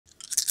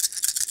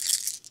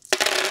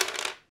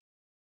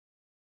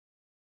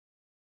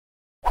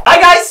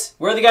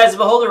We're the Guys of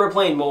Beholder. We're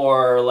playing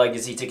more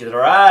Legacy Ticket to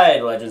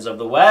Ride, Legends of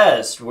the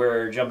West.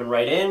 We're jumping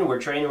right in. We're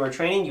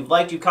training. You've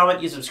liked, you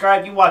comment, you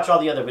subscribe. You watch all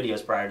the other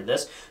videos prior to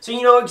this, so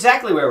you know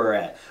exactly where we're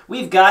at.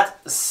 We've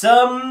got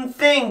some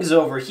things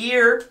over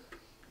here.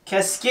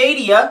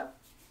 Cascadia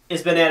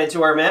has been added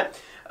to our map.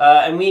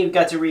 And we've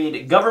got to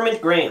read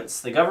Government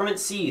Grants. The government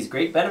sees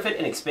great benefit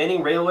in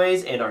expanding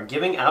railways and are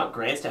giving out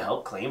grants to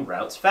help claim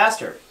routes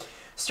faster.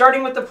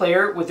 Starting with the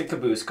player with the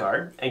caboose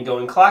card and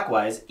going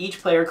clockwise, each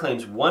player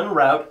claims one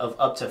route of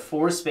up to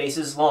 4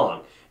 spaces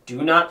long.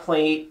 Do not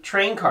play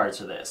train cards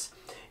for this.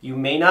 You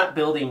may not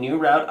build a new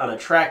route on a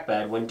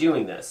trackbed when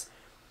doing this.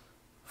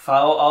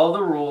 Follow all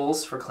the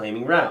rules for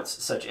claiming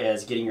routes, such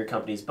as getting your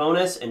company's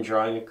bonus and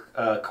drawing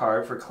a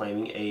card for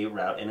claiming a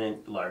route in a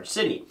large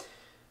city.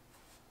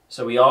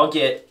 So we don't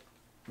get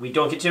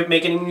to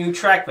make any new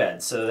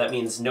trackbeds, so that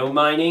means no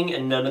mining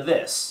and none of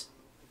this.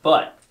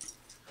 But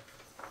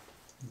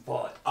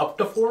up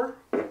to 4?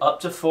 Up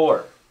to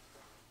 4.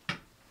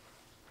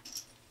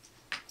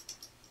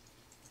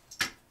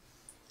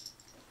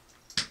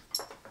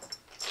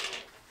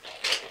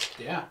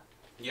 Yeah.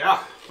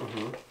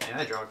 And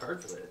I draw a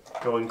card for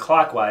that. Going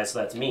clockwise, so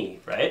that's me,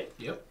 right?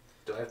 Yep.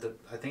 Do I have to?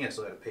 I think I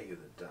still have to pay you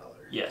the $1.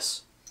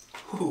 Yes.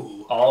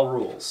 Ooh. All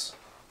rules.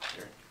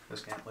 Here,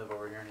 this can't live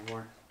over here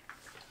anymore.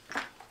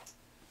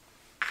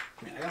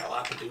 Man, I got a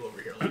lot to do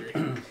over here, Larry.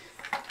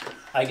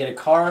 I get a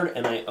card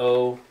and I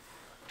owe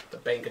The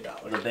bank the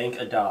 $1. bank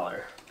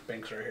 $1.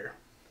 Bank's right here.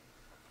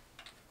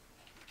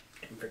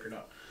 I can figure it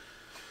out.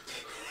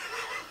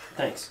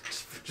 Thanks.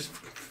 Just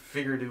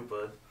figure it out,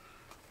 bud.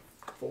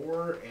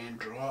 4 and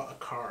draw a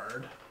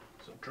card.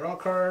 So draw a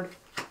card.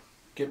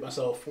 Get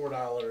myself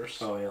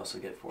 $4. Oh, I also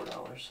get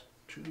 $4.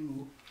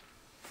 2,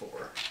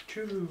 4.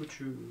 Choo.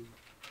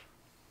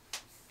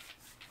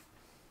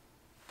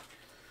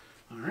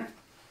 All right.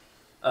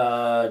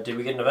 Did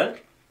we get an event?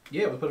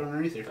 Yeah, we put it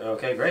underneath here.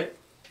 Okay, great.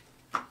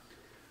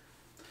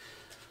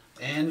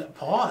 And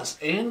pause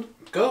and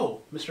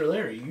go, Mr.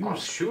 Larry. Oh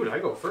shoot! I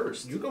go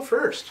first. You go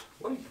first.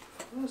 What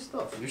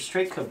stuff? You're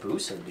straight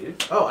caboosing,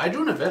 dude. Oh, I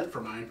drew an event for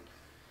mine.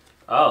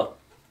 Oh.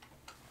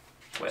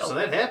 Well. So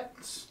that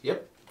happens.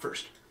 Yep,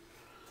 first.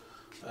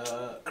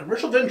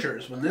 Commercial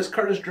Ventures. When this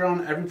card is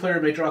drawn, every player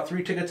may draw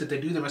 3 tickets. If they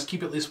do, they must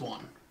keep at least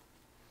 1.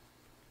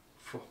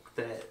 Fuck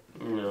that.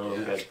 No,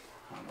 I'm good.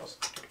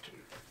 Almost.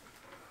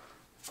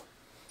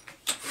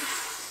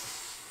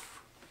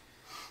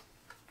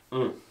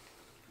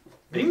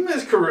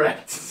 That's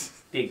correct.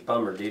 Big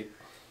bummer, dude.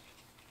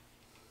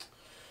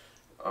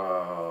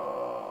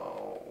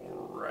 Alrighty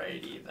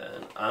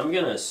then. I'm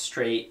gonna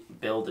straight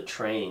build a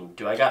train.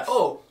 Do I got...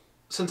 Oh,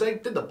 since I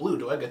did the blue,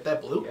 do I get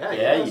that blue? Yeah,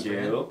 yeah, yes, you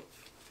do.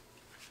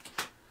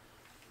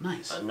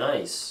 Nice.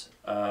 Nice.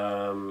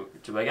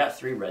 Do I got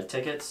 3 red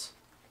tickets?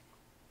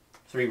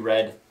 3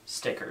 red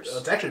stickers.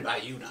 It's actually by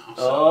you now.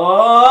 So.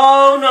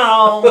 Oh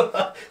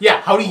no!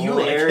 Yeah, how do you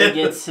like Larry it?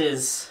 gets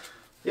his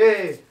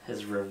Yay!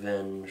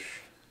 revenge.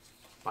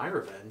 My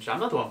revenge. I'm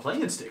not the one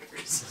playing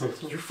stickers.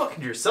 You're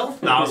fucking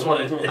yourself now. Is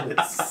what it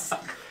is.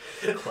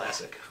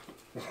 Classic.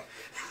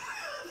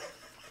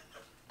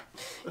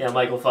 Yeah,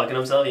 Michael fucking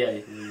himself. Yeah,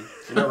 you're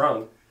not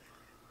wrong.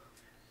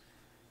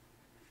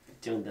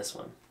 Doing this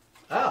one.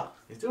 Oh.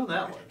 He's doing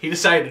that one. He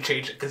decided to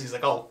change it because he's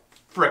like, oh,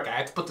 frick, I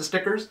have to put the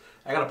stickers.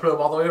 I got to put them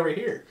all the way over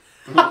here.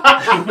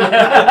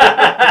 I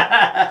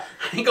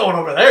ain't going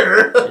over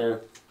there. Yeah.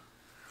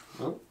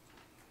 Well.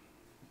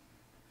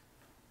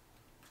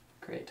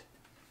 Great.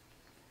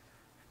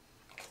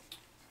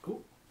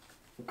 Cool.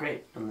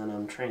 Great. And then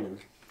I'm training.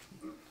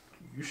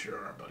 You sure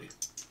are, buddy.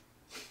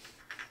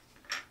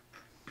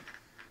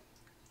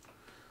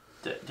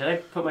 Did I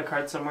put my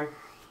card somewhere?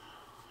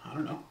 I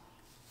don't know.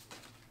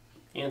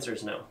 The answer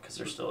is no, because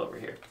they're still over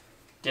here.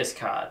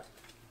 Discard.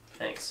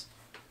 Thanks.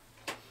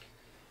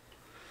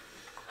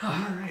 All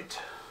right.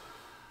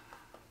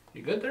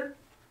 You good there?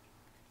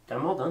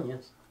 I'm all done,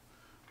 yes.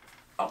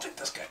 I'll take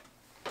this guy.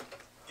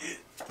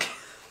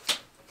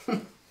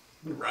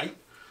 Right?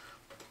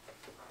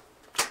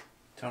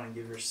 Tony,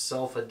 give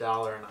yourself $1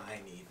 and I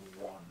need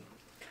 1.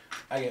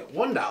 I get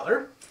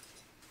 $1.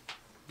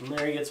 And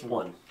Larry gets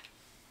 1.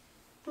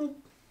 Boop.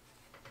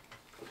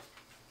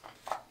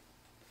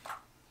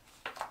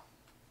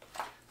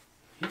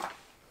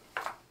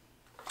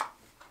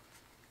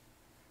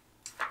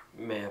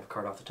 May I have a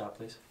card off the top,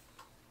 please?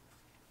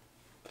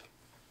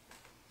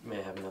 May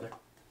I have another?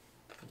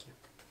 Thank you.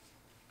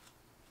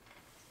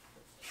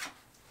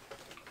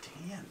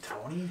 Damn,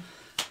 Tony.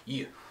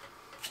 Yeah.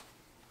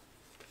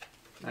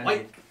 I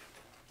White. need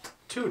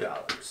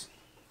 $2.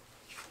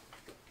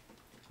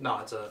 No,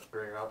 it's a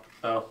gray route.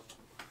 Oh.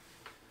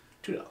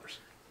 $2.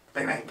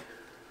 Bang bang.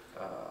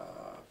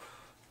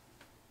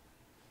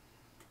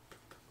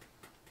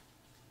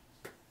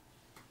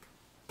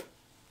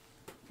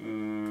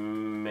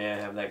 May I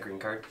have that green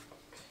card?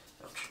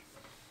 Ouch.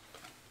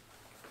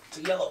 It's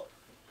a yellow.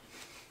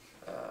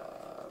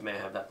 May I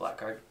have that black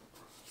card?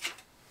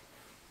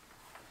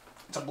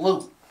 It's a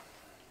blue.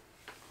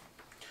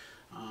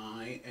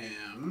 I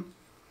am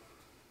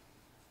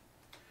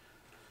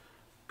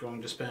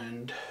going to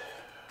spend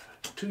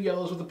 2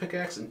 yellows with a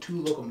pickaxe and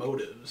 2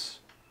 locomotives.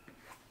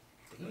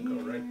 I'm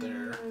gonna go right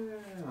there.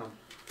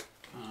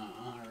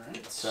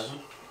 Alright. 7.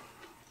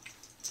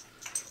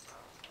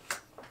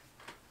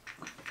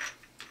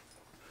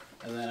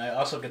 And then I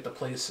also get to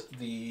place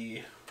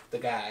the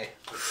guy.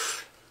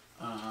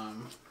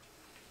 And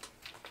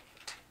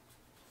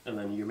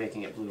then you're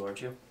making it blue,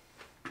 aren't you?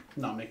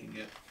 Not making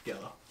it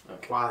yellow.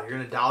 Okay. Wow, you're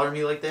gonna dollar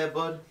me like that,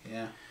 bud?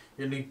 Yeah.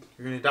 You're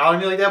gonna dollar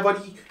me like that,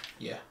 buddy?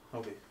 Yeah.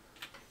 Okay.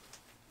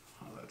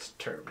 Oh, that's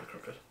terribly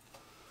crooked.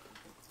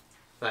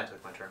 I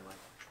took my turn, Mike.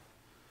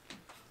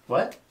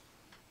 What?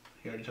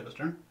 He already took his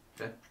turn?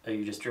 Okay. Oh,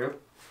 you just drew?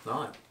 No,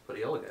 I put a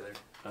yellow guy there.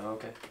 Oh,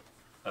 okay.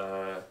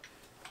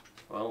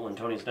 Well, when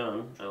Tony's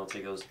done, I'll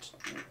take those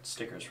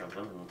stickers from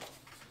him and...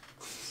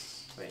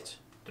 Wait.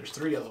 There's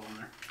 3 yellow on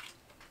there.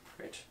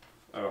 Great.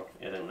 Oh,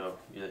 I didn't know.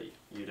 You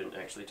didn't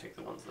actually take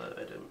the ones that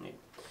I didn't need.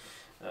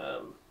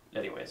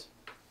 Anyways.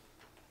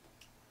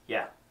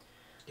 Yeah.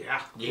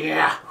 Yeah.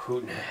 Yeah!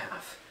 Hoot and a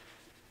half.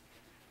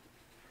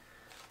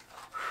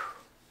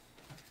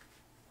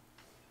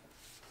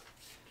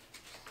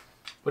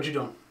 What you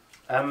doing?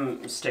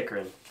 I'm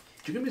stickering.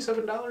 Did you give me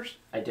 $7?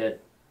 I did.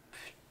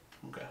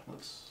 Okay,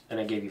 let's... And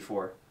I gave you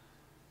 4.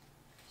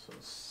 So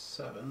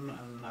 7,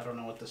 and I don't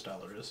know what this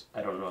dollar is.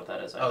 I don't know what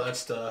that is. Oh,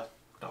 that's the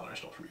dollar I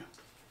stole from you.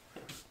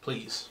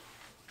 Please.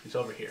 He's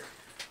over here.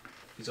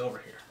 He's over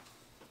here.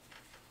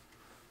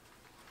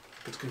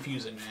 It's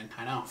confusing, man.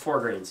 I know.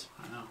 4 greens.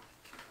 I know.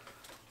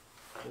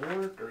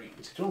 4 greens.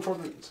 He's doing 4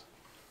 greens.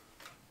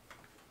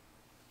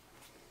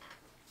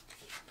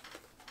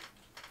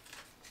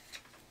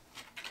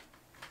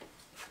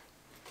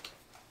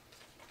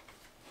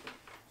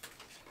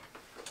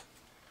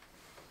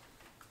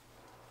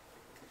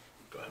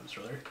 Go ahead,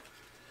 Mr. Larry.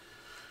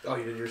 Oh,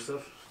 you did your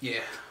stuff?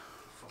 Yeah.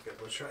 Fuck it,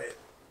 let's try it.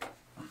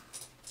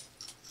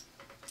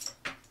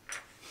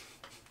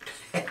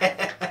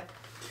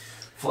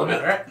 Flip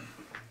it, right?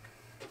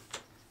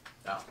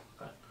 Oh,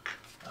 okay.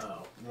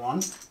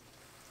 1,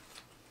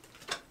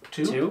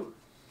 2, 2.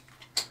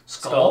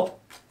 skull,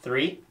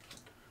 3.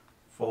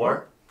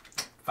 4.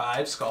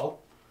 5, skull,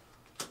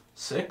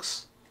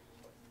 6,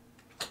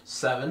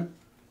 7,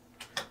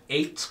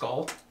 8,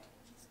 skull,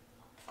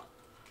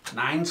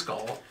 9,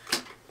 skull,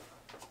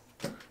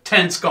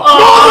 10, skull.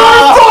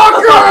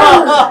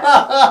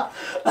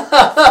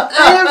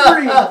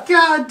 Every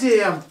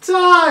goddamn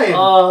time!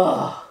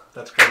 Oh.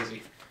 That's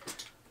crazy.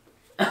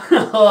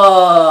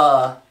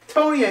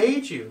 Tony, I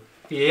hate you.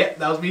 Yeah,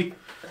 that was me.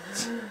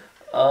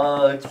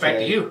 Okay. It's back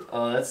to you.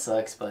 Oh, that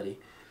sucks, buddy.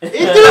 It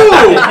do!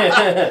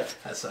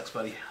 That sucks,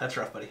 buddy. That's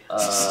rough, buddy.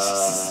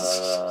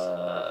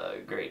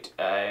 Great.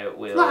 I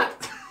will.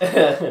 Not.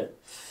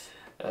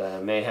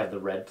 May I have the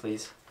red,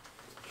 please?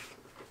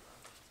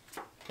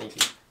 Thank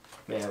you.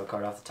 May I have a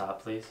card off the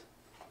top, please?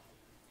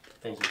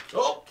 Thank you.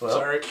 Oh, Well.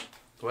 sorry.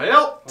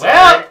 Well,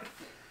 Well,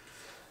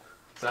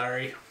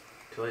 Sorry.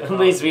 at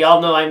least we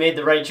all know I made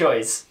the right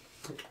choice.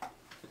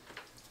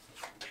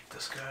 Take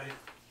this guy.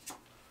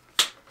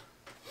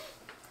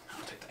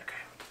 I'll take that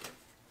guy.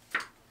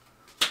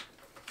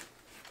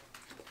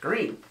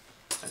 green.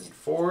 I need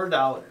 $4.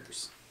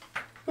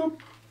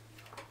 Boop.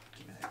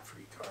 Give me that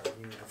free card. Give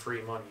me that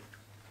free money.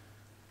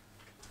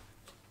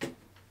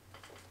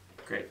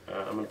 Great.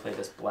 I'm going to play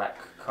this black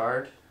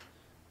card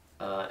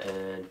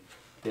and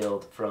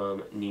build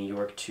from New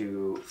York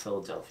to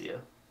Philadelphia.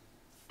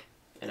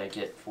 And I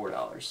get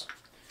 $4.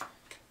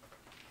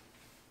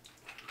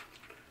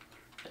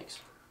 Thanks.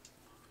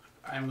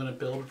 I'm going to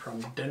build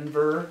from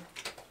Denver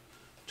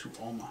to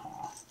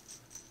Omaha.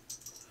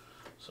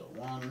 So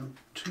 1,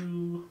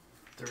 2,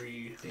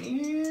 3,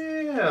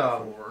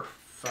 Damn. 4,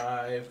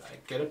 5. I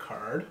get a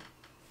card.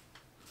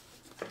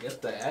 I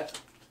get that.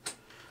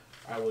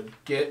 I would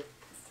get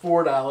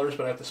 $4,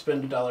 but I have to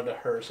spend $1 to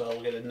her, so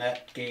I'll get a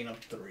net gain of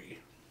 3.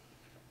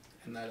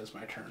 And that is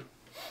my turn.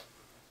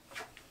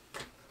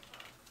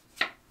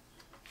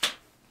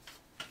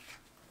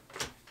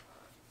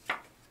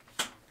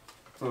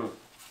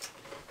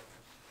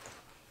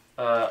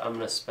 I'm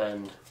going to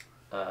spend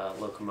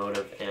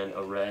locomotive and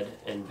a red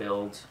and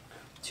build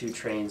 2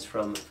 trains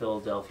from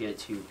Philadelphia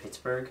to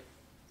Pittsburgh.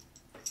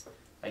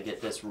 I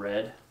get this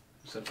red,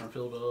 You said from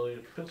Philadelphia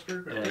to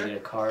Pittsburgh? and I get a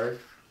card,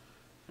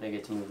 and I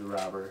get to move the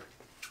robber.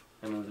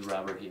 I move the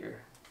robber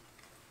here.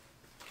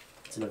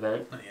 It's an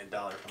event. I need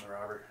 $1 from the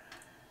robber.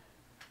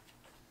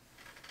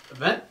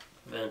 Event.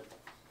 Event.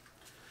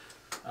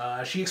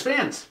 She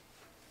expands.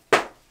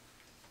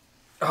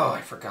 Oh,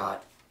 I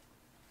forgot.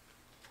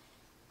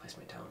 Place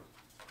my tone.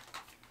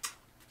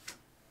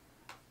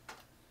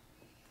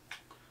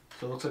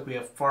 So it looks like we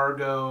have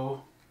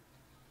Fargo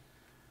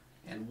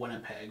and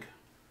Winnipeg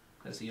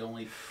as the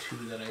only 2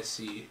 that I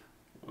see.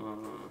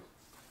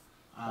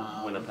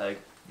 Winnipeg.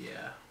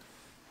 Yeah.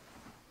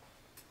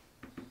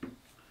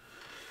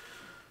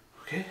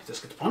 Okay, this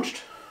gets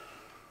punched.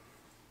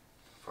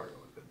 Fargo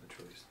would have been the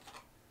choice.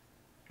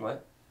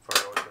 What?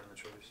 Fargo would have been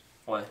the choice.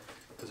 Why?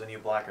 Because then you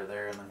blacker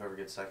there, and then whoever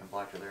gets second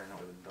blacker there, and that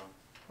would have been done.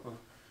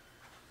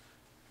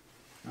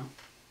 No,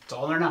 it's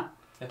all in there now.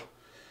 Yeah.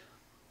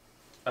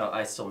 Oh,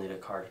 I still need a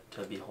card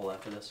to be whole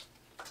after this.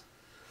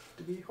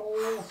 To be whole.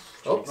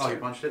 Oh, Oh, you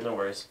punched it? No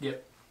worries.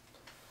 Yep.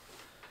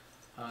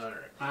 Alright,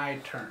 my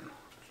turn.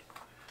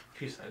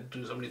 Jeez, I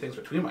do so many things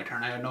between my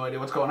turn, I have no idea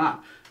what's going on.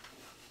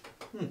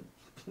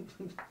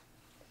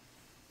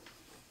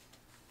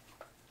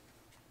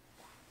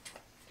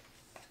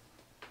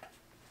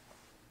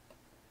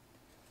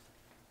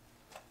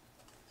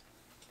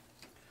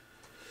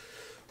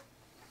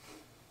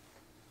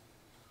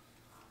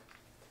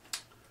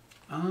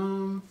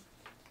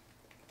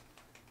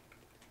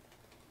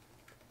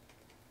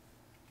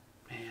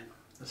 Man,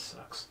 this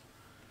sucks.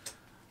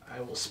 I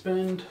will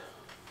spend.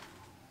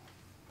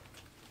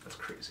 That's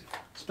crazy.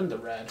 Spend the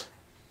red.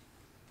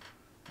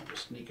 I'll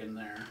just sneak in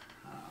there.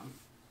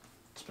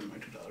 Spend my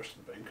 $2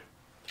 to the bank.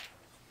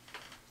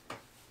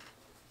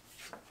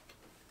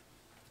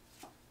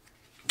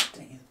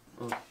 Dang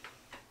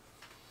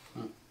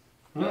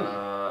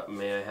it.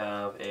 May I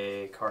have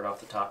a card off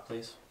the top,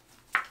 please?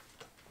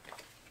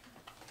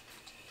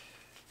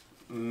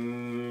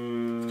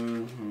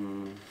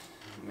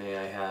 May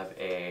I have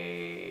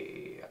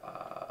a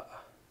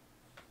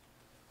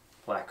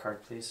black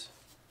card, please?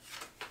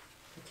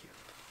 Thank you.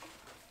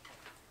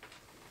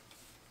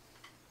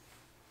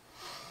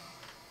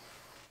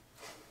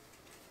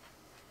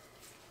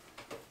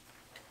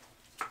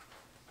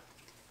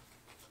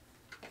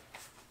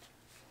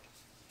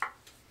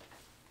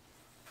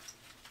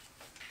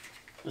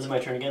 Is it my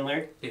turn again,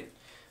 Larry? Yeah.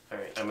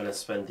 Alright, I'm going to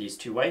spend these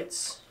 2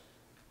 whites.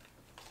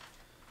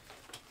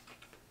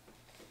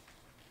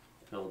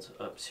 Build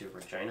up to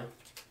Regina.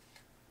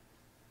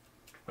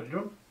 What are you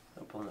doing?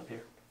 I'm pulling up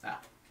here. Ah.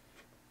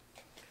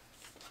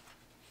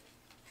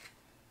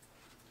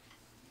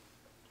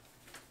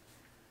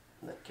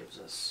 And that gives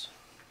us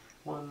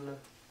 1,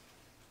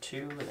 2,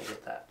 and I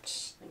get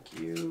that.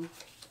 Thank you.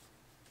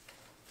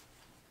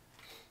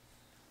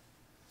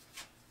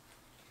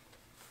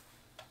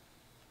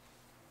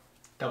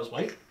 That was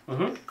white?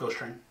 Mm-hmm. Ghost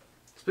train.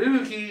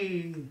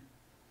 Spooky!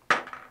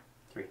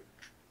 3. And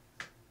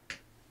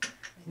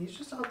he's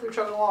just out there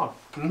chugging along.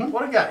 Mm-hmm.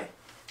 What a guy.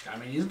 I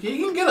mean, he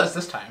can get us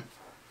this time.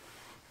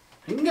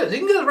 He can get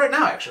us right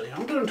now, actually.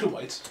 I'm doing 2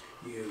 whites.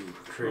 You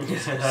crazy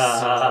son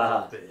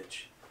of a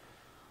bitch.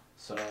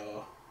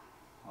 So,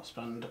 I'll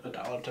spend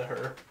 $1 to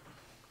her.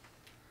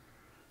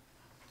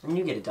 And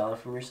you get $1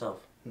 from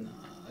yourself.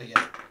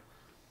 Yeah.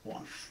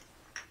 1.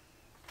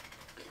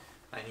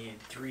 I need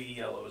 3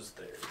 yellows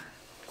there.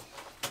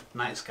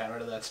 Nice, got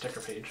rid of that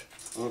sticker page.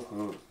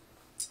 Mm-hmm.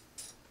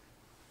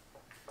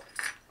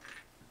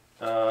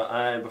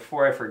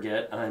 Before I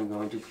forget, I'm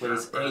going to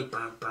place a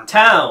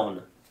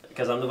town,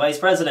 because I'm the vice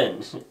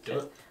president. Do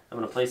it. I'm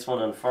going to place one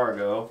on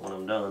Fargo when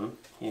I'm done.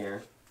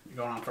 Here. You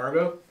going on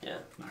Fargo? Yeah.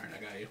 Alright,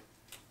 I got you.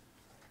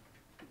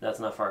 That's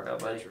not Fargo,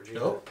 buddy. That's Regina.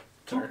 Nope.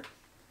 Sorry.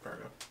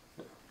 Fargo.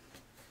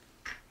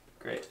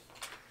 Great.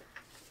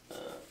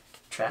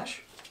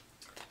 Trash.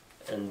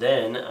 And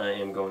then I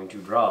am going to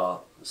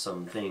draw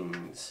some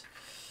things.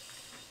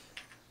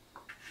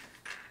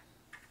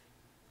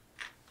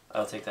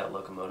 I'll take that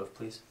locomotive,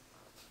 please.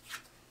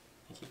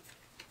 Thank you.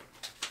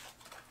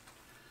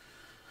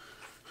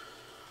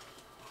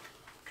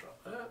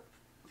 Drop that.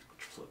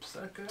 Which flips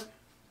that guy.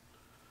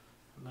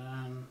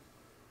 And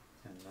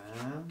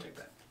then take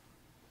that.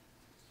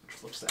 Which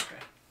flips that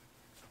guy.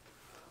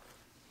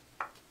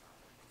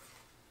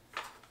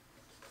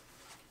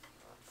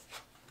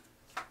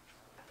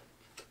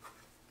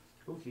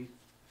 Spooky.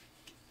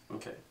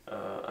 Okay.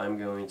 I'm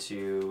going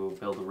to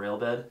build a rail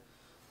bed.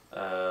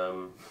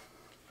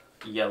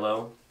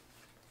 Yellow.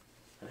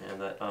 And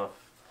hand that off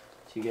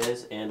to you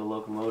guys. And a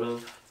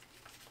locomotive.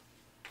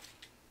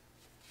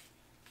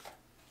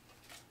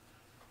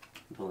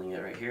 Building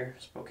it right here.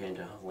 Spokane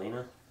to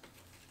Helena.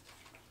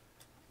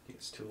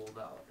 It's $2 whole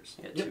dollars.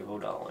 Yeah, Yep. $2 whole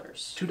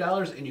dollars.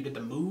 $2 and you get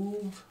to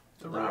move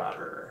the robber.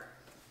 robber.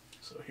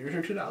 So here's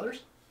your $2.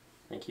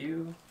 Thank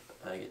you.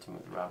 I get to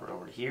move the robber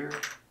over to here.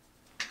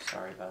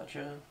 Sorry about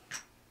you.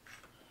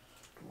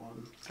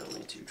 1.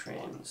 Only 2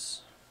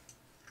 trains.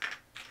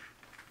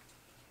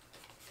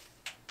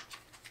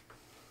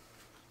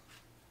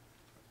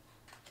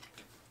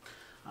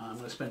 I'm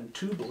going to spend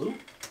 2 blue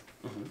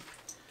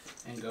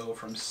Mm-hmm. and go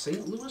from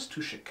St. Louis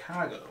to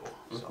Chicago.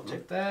 So I'll Mhm.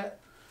 take that.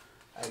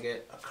 I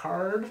get a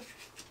card.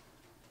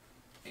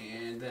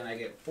 And then I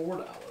get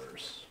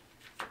 $4.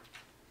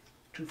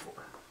 2, 4.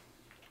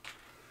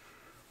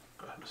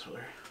 Go ahead, Miss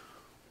Willer.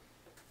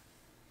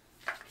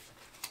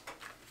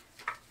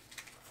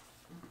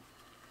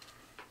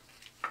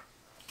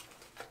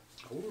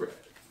 Alright.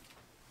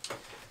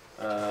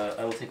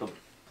 I will take a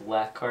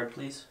black card,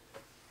 please.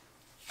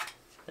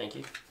 Thank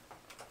you.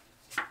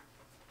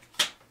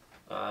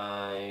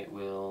 I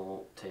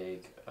will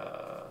take.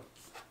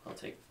 I'll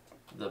take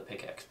the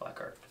pickaxe black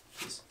card,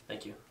 please.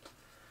 Thank you.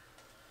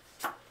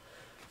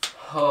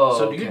 Oh.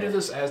 So do you do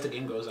this as the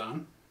game goes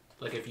on?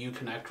 Like if you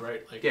connect,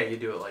 right? Like Yeah, you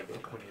do it like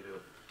it when you do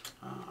it.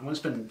 I'm going to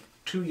spend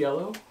 2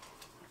 yellow.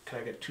 Can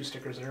I get 2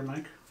 stickers there,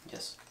 Mike?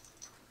 Yes.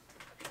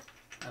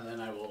 And then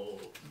I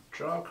will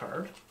draw a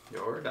card.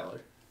 Your $1.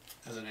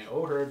 And then I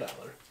owe her $1.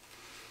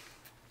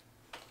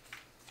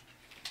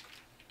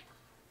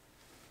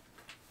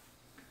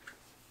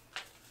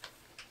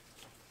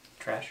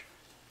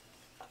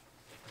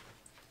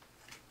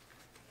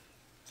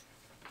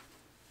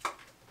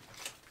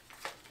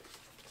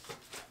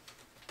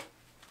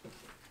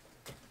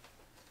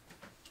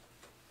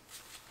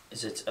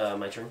 Is it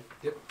my turn?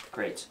 Yep.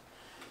 Great.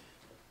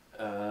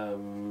 Where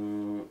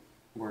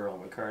are all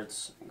my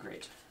cards?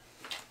 Great.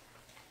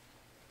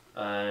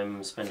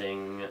 I'm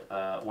spending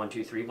 1,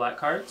 2, 3 black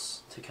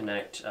cards to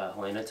connect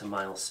Helena to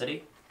Miles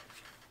City.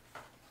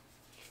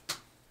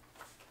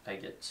 I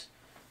get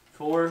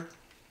 4.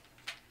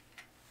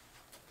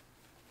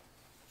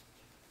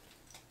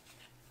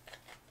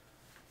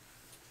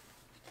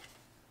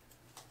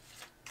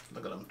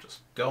 Look at him just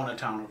going to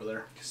town over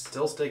there. He's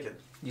still sticking.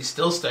 He's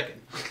still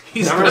sticking.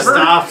 He's Never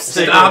stopped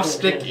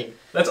sticking.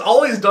 That's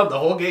all he's done the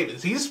whole game.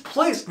 Is he's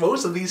placed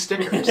most of these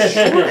stickers.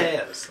 Sure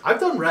has. I've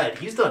done red.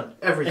 He's done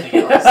everything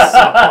else.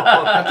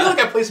 I feel like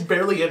I placed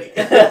barely any.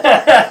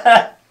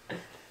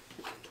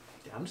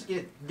 I'm just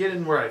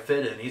getting where I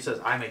fit in. He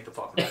says I make the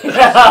fucking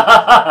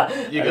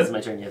red. You That's good?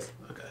 my turn, yes.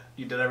 Okay.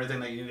 You did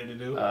everything that you needed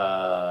to do? Did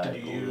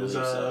you I use believe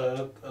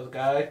so. a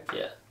guy?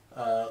 Yeah.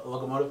 A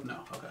locomotive? No.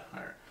 Okay.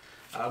 Alright.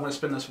 I'm going to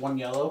spin this 1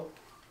 yellow.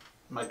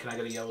 Mike, can I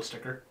get a yellow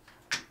sticker?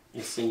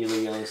 You singular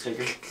yellow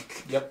sticker.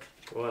 Yep.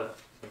 What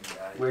a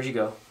guy. Where'd you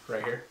go?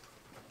 Right here.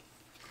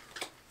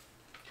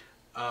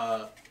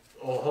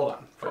 Hold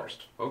on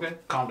first. Okay.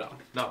 Calm down.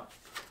 No.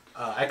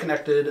 I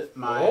connected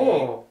my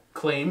Oh.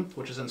 claim,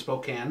 which is in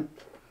Spokane,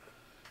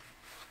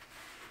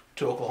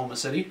 to Oklahoma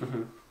City.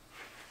 Mm-hmm.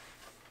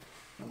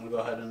 I'm going to go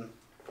ahead and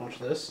punch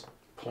this.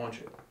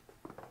 Plunge it.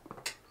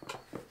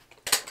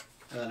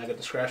 And then I get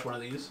to scratch one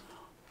of these.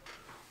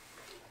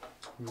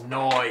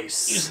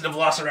 Nice. Using the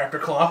Velociraptor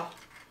claw.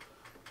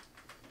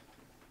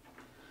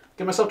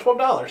 Get myself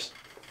 $12.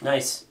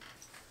 Nice.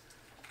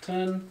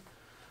 10,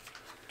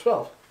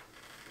 12.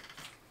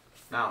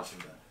 Now it's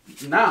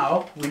done.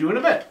 Now, we do an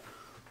event.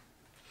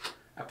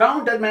 I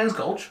found Dead Man's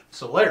Gulch,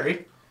 so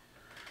Larry,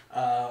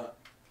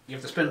 you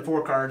have to spend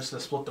 4 cards to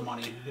split the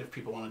money if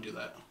people want to do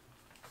that.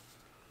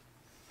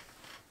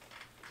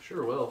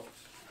 Sure will.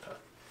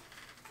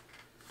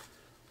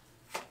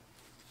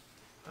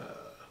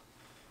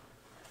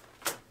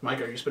 Mike,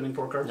 are you spending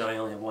 4 cards? No, I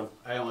only have 1.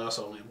 I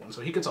also only have 1,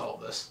 so he gets all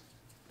of this.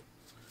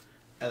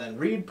 And then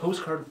read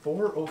postcard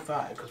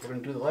 405, because we're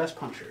going to do the last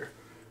punch here.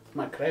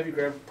 Mike, could I have you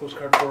grab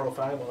postcard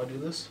 405 while I do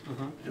this?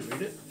 And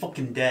read it?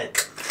 Fucking dead.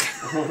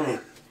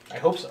 I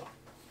hope so.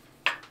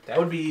 That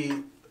would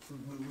be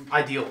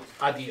Ideal.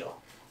 ideal.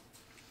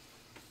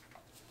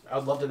 I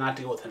would love to not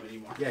deal with him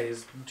anymore. Yeah,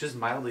 he's just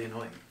mildly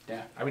annoying.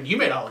 Yeah. I mean, you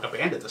made out like a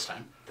bandit this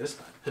time. This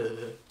time.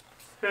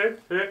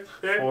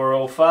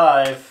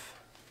 405.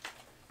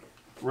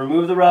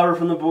 Remove the robber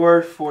from the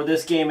board for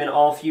this game and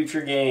all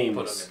future games.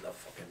 Put him in the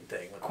fucking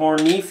thing.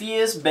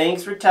 Cornelius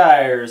Banks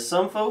retires.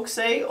 Some folks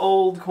say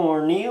old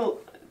Cornel.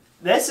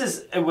 That's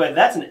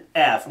an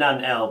F, not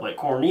an L, but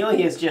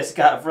Cornelius just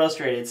got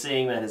frustrated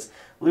seeing that his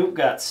loot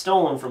got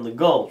stolen from the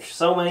Gulch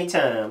so many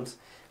times.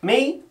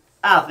 Me,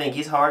 I think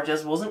his heart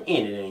just wasn't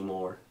in it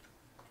anymore.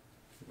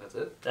 That's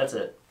it. That's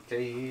it.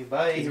 Okay,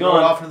 bye. He's He gone.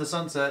 rode off into the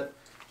sunset.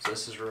 So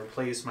this is to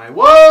replace my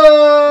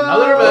what?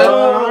 Another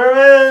event.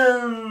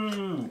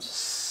 Revenge.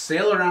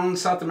 Sail around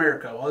South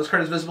America. While this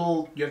card is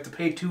visible, you have to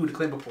pay 2 to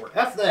claim a port.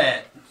 F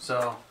that.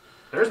 So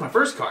there's my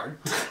first card.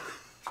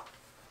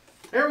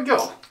 There we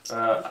go.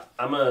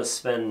 I'm going to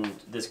spend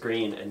this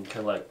green and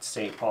collect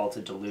St. Paul to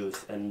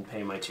Duluth and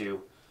pay my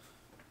 2.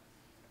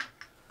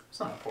 It's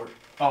not important.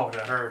 Oh, to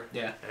her.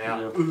 Yeah.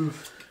 Yeah.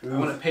 Oof. I'm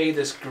going to pay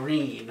this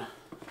green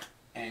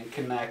and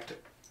connect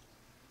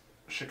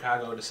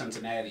Chicago to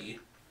Cincinnati.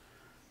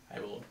 I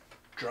will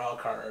draw a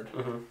card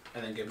Mhm.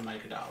 and then give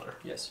Mike $1.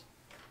 Yes.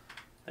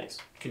 Thanks.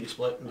 Can you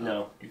split?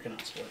 No. You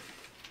cannot split.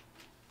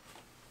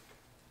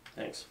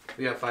 Thanks.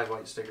 We got 5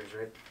 white stickers,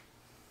 right?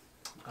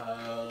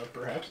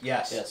 Perhaps?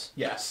 Yes. Yes.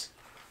 Yes.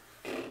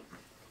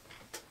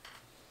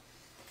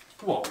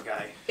 Whoa,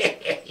 guy.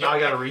 Now I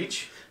gotta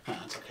reach.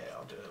 That's okay.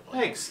 I'll do it.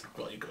 Thanks.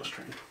 While you ghost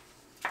train.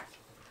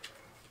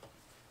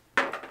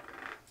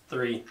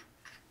 3.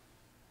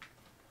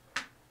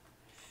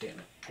 Damn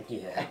it.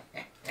 Yeah.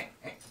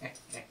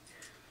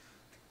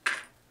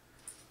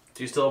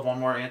 Do you still have one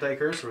more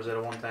anti-curse, or was that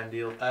a one-time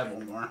deal? I have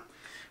one more.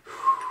 You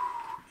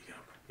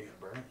gotta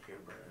burn it. You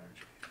gotta burn it, aren't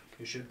you?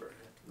 You should burn it.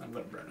 I'm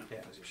going to burn it.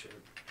 Yeah, as you should.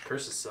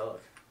 Curses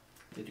suck.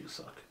 They do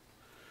suck.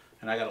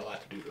 And I got a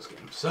lot to do this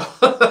game, so.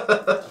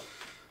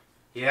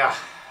 Yeah.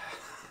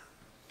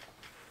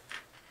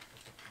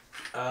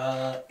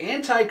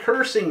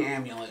 Anti-cursing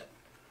amulet.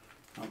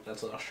 Oh,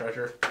 that's a lost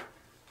treasure.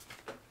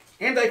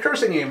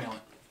 Anti-cursing amulet.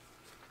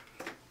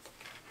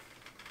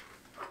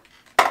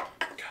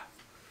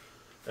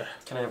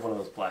 Can I have one of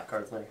those black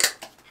cards, Larry?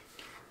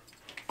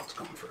 It's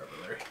going forever,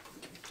 Larry.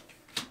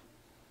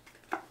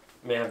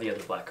 May I have the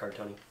other black card,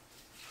 Tony?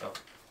 Oh,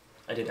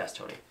 I did ask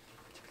Tony,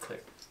 to be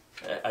clear.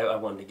 I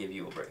wanted to give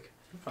you a break.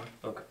 Fine.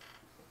 Okay.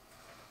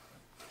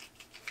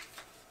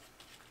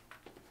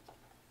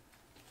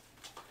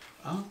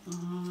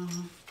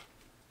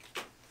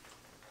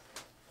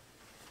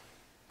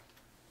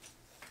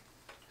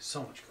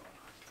 So much going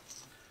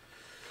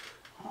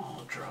on.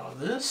 I'll draw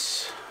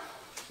this.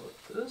 Flip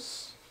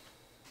this.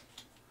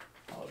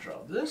 I'll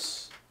draw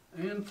this.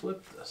 And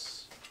flip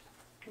this.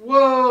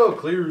 Whoa!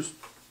 Clears.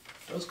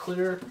 Does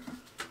clear.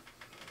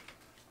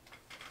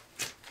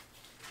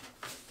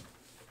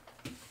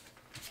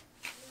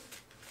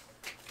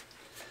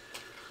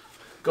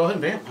 Go ahead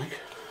and vamp, Mike.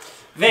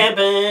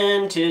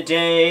 Vamping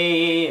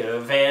today,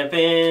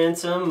 vamping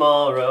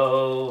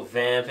tomorrow,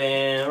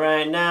 vamping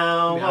right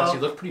now. To be honest, you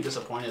look pretty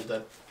disappointed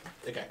that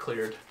it got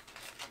cleared.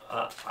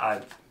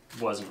 I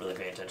wasn't really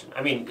paying attention.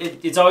 I mean,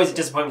 it's always a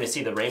disappointment to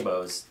see the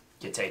rainbows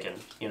get taken.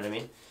 You know what I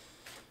mean?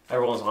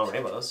 Every once in a while,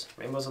 rainbows.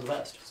 Rainbows are the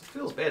best. It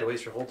feels bad to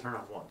waste your whole turn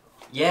on one.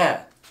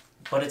 Yeah,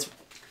 but it's...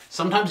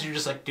 Sometimes you're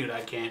just like, dude,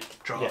 I can't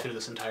draw Yeah. through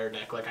this entire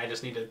deck. Like, I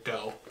just need to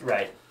go.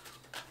 Right.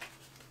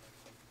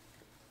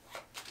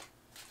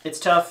 It's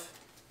tough.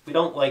 We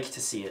don't like to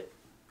see it.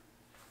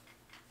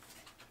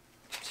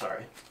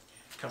 Sorry.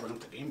 Covering up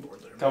the game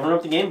board there. Covering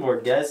up the game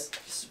board, guys.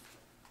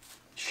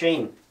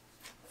 Shame.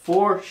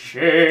 For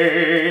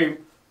shame.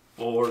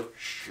 For Whose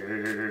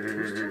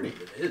turn shame.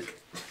 is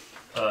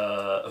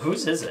it?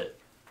 Whose is it?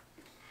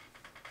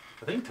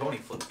 I think Tony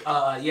flipped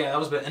it. Yeah, that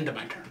was the end of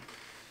my turn.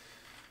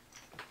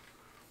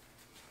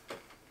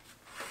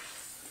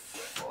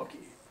 Fuck you.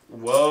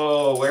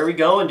 Whoa, where are we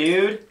going,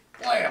 dude?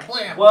 Blam,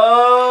 blam.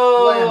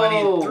 Whoa! Blam, I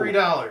need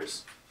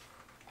 $3.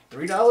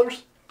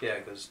 $3? Yeah,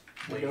 because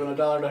We're giving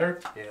 $1 to her?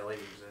 yeah,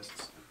 lady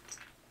exists.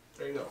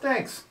 There you go.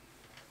 Thanks.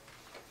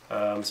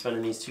 I'm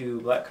spending these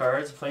 2 black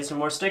cards to play some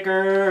more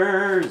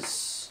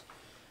stickers.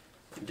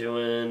 I'm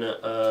doing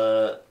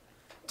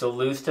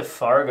Duluth to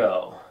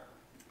Fargo.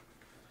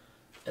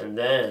 And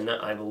then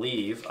I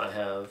believe I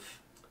have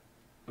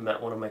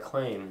met one of my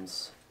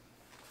claims.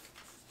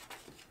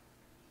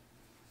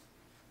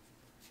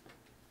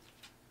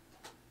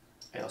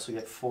 I also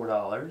get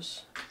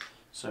 $4.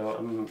 So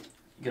I'm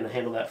going to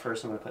handle that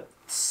first. I'm going to put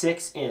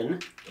 6 in,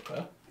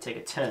 Okay. take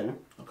a 10.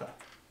 Okay.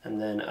 And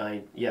then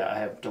I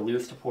have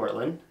Duluth to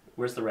Portland.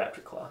 Where's the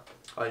Raptor Claw?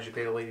 Oh, did you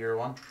pay the lady your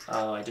one?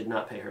 I did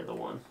not pay her the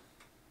 1.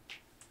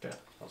 Okay.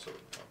 Also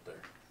up there.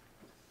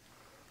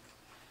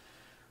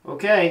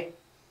 Okay,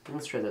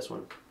 let's try this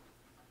one.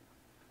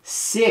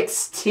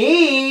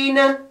 16!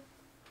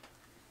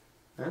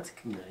 That's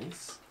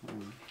nice.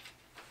 1,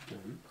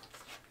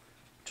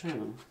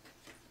 2.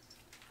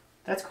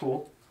 That's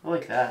cool. I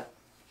like that.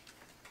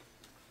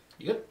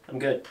 You good? I'm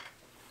good.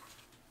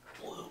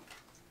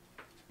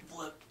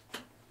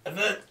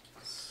 Event.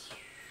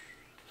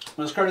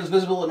 When this card is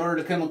visible, in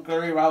order to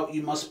carry you out,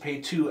 you must pay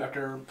 2.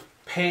 After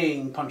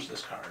paying, punch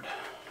this card.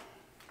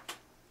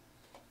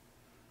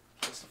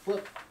 That's the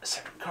flip. The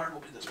second card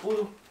will be this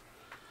blue.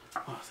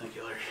 Oh, thank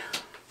you, Larry.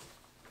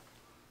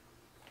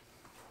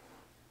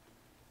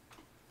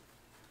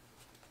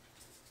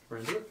 We're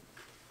into it?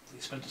 He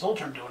spent his whole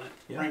turn doing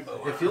it.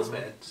 Rainbow. It feels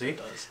bad. See? It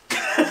does.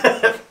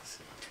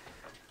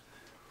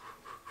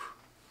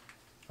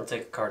 I'll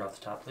take a card off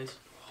the top, please.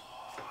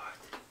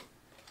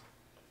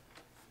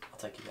 I'll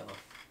take a yellow.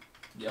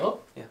 Yellow?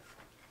 Yeah.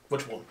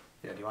 Which one?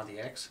 Yeah, do you want the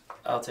X?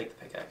 I'll take the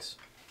pickaxe.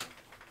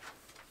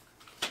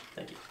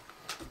 Thank you.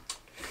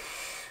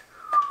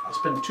 I'll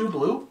spend 2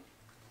 blue.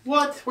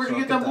 What? Where'd So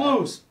you get I'll them get that.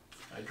 blues?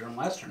 I drew them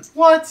last turn.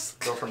 What?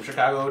 Go from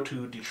Chicago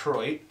to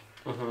Detroit.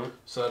 Mm-hmm.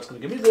 So that's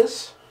going to give me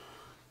this.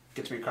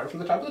 Gets me a card from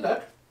the top of the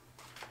deck.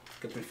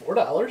 Gets me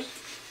 $4.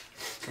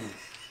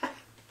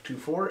 2,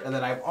 4. And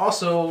then I've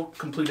also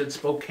completed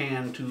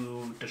Spokane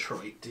to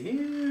Detroit.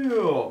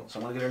 Deal. So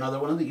I'm going to get another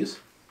one of these.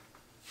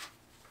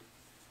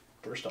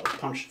 First I'll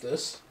punch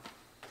this.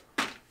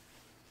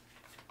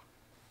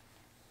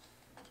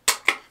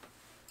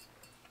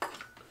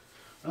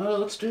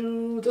 Let's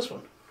do this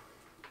one.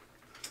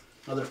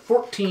 Another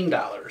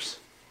 $14.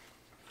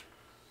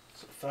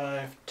 So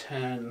 5,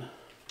 10,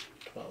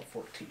 12,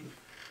 14.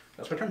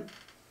 That's my turn.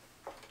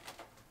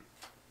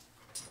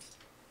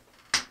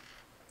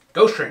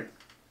 Ghost Train.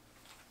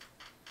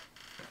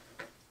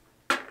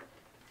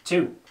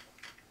 2.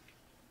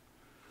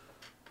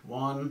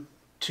 1,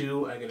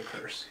 2, I get a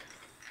curse.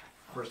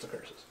 Where's the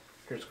curses?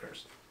 Here's the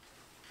curse.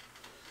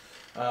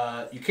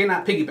 You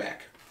cannot piggyback.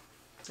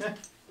 Yeah.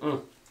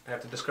 I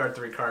have to discard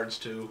 3 cards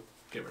to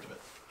get rid of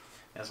it.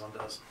 As one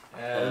does.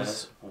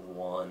 As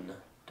 1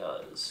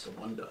 does. the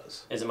 1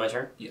 does. Is it my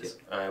turn? Yes.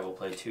 I will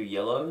play 2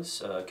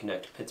 yellows,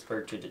 connect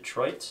Pittsburgh to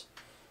Detroit.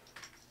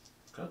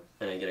 Okay.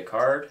 And I get a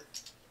card.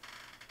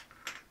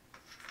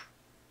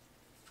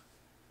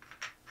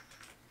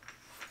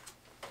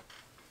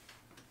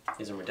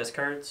 These are my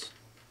discards.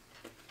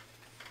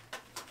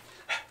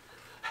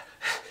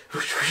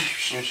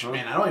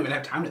 Man, I don't even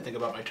have time to think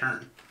about my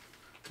turn.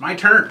 It's my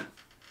turn.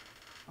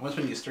 I'm going to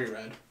spend these 3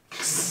 red.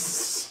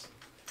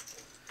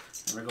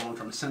 And we're going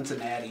from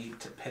Cincinnati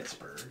to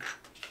Pittsburgh.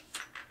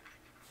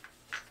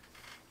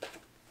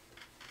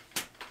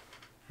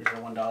 Here's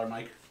your $1,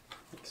 Mike.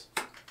 Thanks.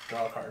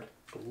 Draw a card.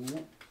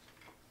 Ooh.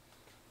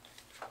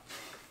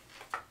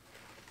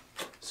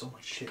 So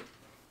much shit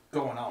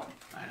going on.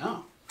 I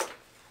know.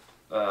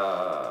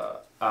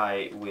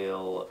 I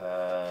will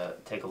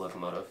take a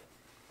locomotive.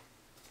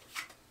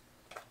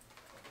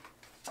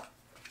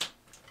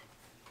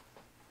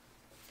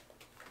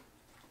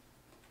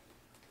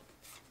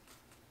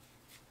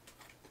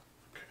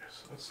 Okay,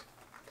 so that's...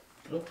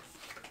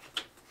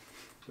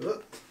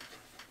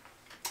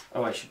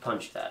 Oh, I should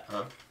punch that,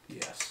 huh?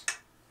 Yes.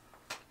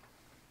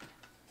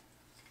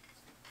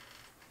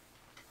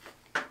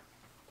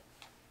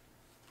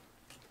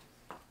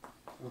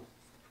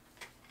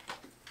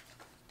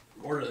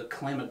 order to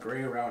claim a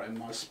gray route, I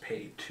must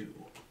pay 2.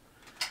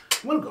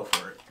 I'm gonna go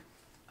for it.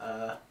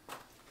 I'm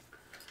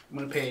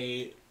gonna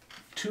pay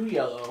 2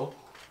 yellow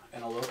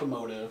and a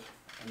locomotive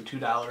and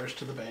 $2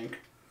 to the bank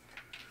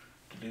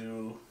to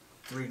do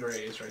 3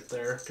 grays right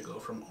there to go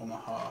from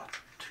Omaha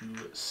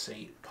to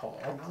St. Paul.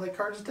 Oh, now that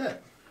card is dead.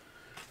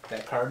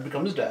 That card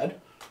becomes dead,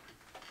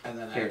 and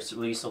then Here, so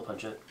will you still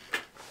punch it?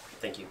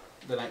 Thank you.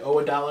 then I owe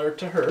 $1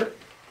 to her,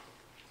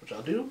 which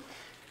I'll do,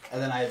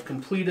 and then I have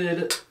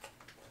completed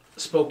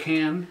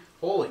Spokane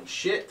Holy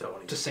shit,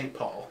 Tony. to St.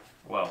 Paul.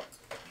 Wow.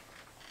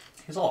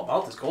 He's all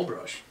about this gold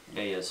rush.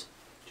 Yeah, he is.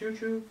 Choo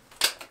choo.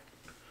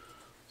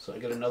 So I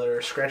get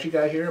another scratchy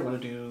guy here. I'm going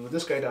to do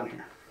this guy down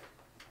here.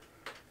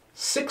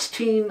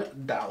 16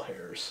 doll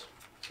hairs.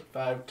 So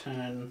 5,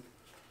 10,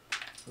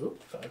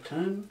 5,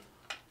 10,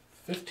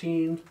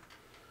 15,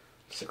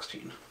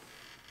 16.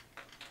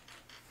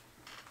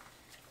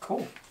 Cool.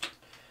 Need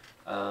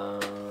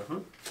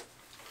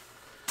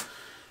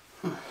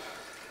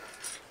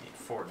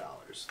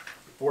 $4.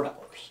 $4.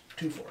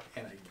 2 4.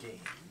 And I gain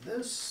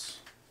this.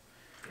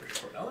 There's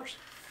 $4.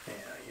 And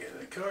I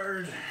get a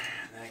card.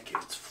 And that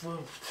gets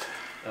flipped.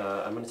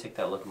 I'm gonna take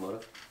that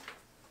locomotive.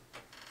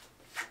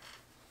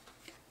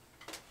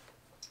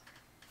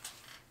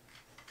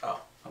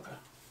 Oh, okay.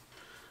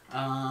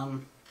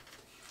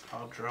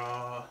 I'll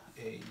draw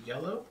a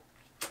yellow.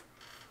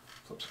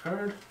 Flips a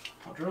card.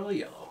 I'll draw a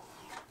yellow.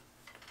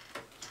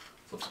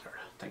 Flips a card.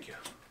 Thank you.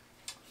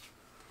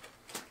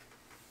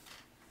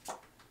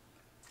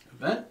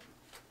 Event.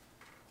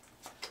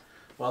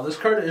 While this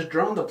card is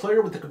drawn, the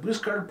player with the caboose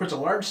card puts a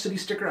large city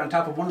sticker on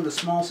top of one of the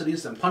small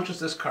cities, then punches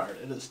this card.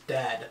 It is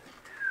dead.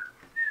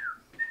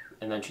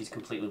 And then she's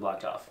completely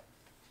blocked off.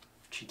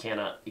 She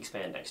cannot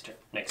expand next game.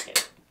 Yeah,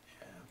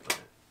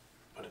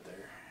 put it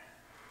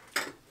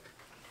there.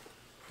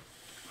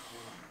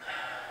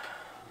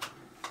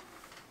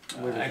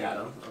 Where did I it got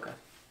go? Okay.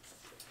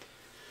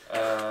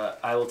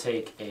 I will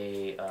take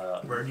a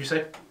Where did you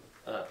say?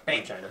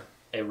 China.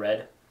 A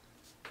red.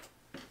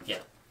 Yeah.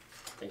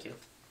 Thank you.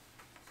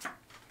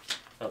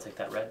 I'll take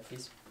that red,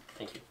 please.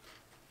 Thank you.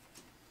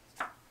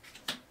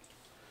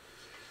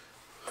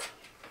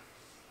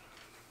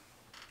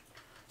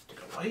 Take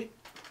a white.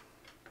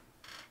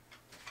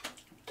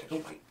 Take a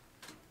white.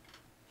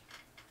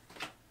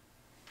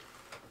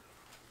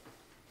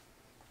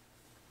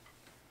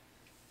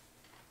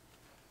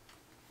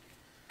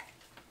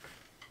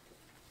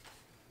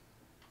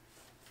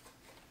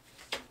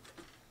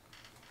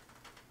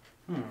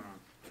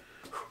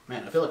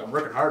 Man, I feel like I'm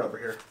working hard over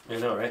here. I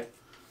know, right?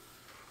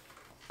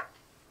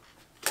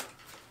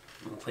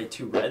 I'm gonna play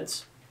 2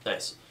 reds.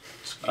 Nice.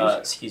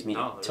 Excuse me,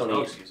 No, there's Tony.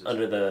 no excuses.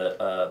 Under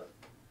the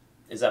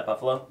is that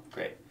Buffalo?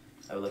 Great.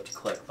 I would like to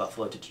collect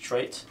Buffalo to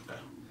Detroit. Okay.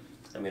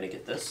 I'm gonna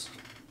get this.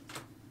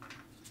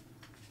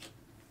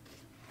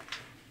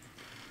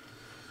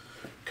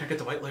 Can I get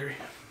the white, Larry?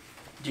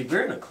 Dude,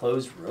 we're in a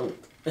closed room.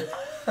 It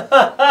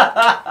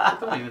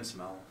don't even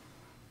smell.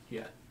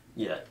 Yeah.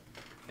 Yeah.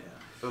 Yeah.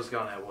 If it was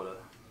gone, I would have.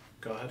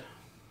 Go ahead.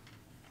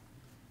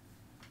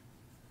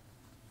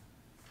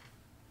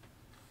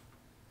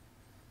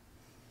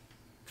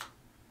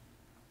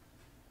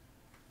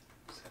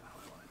 Is that how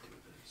I want to do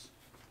this?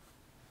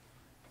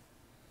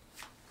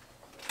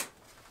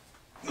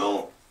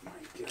 No! My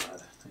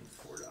God. I need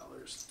 $4.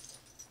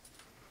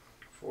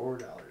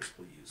 $4,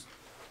 please.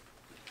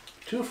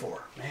 2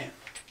 4. Man.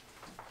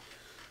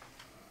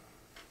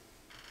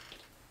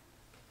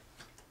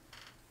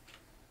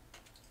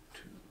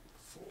 Two,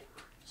 4,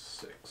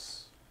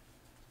 6,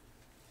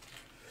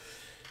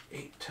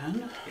 8,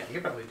 10. Yeah, I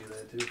could probably do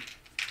that too.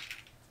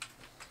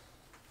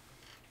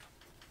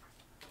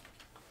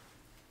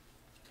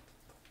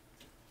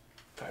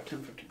 Five,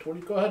 10, 15,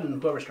 20. Go ahead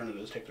and whoever's turn it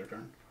is, take their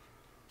turn.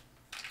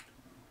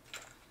 I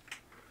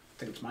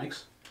think it's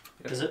Mike's.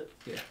 Is it?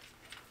 Yeah.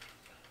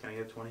 Can I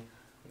get 20?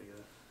 What do you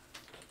got?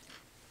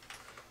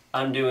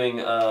 I'm doing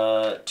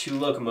 2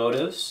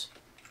 locomotives,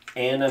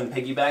 and I'm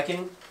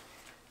piggybacking,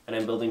 and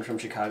I'm building from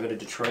Chicago to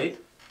Detroit.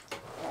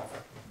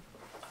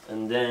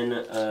 And then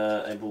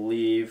I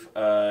believe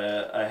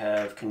I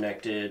have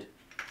connected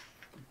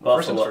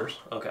First things Buffalo. first.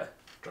 Okay,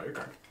 Draw your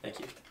card. thank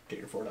you. Get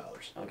your $4.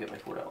 I'll get my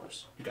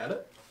 $4. You got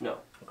it? No,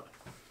 Okay.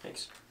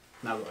 thanks.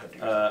 Now go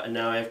ahead. And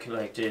now I've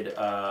connected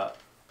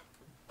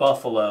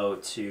Buffalo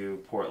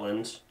to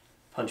Portland.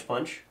 Punch,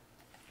 punch.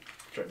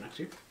 It's right next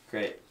to you.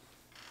 Great.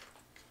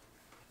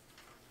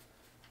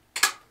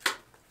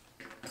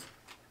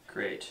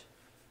 Great.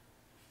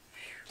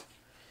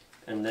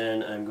 And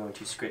then I'm going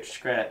to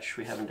scratch.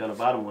 We haven't done a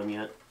bottom one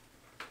yet.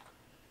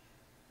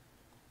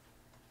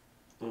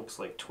 Looks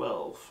like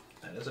 12.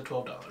 That is a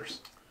 $12.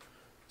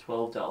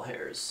 12 doll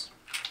hairs.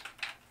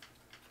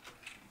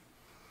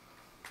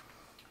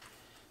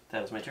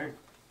 That was my turn.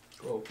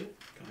 Okay.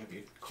 Can I have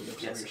you clean up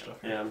some of Yes. your stuff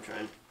Yeah, here? I'm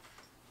trying.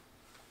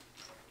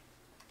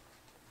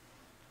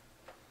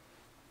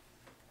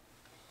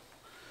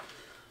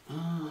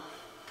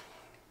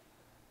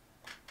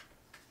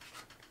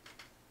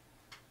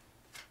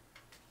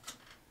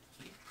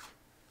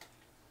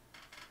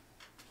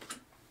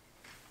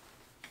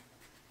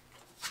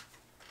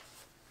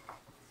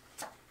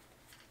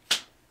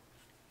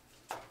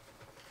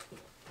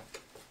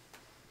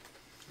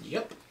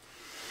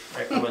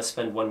 to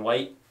spend 1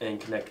 white and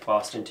connect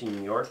Boston to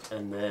New York,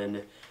 and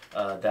then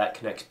that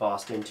connects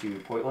Boston to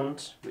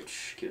Portland,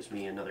 which gives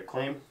me another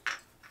claim.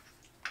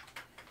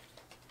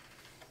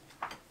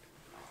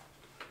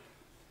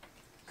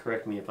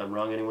 Correct me if I'm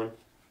wrong, anyone?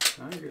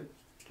 No, you're good.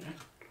 Okay.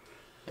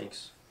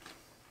 Thanks.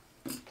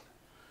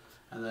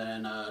 And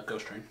then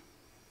Ghost Train.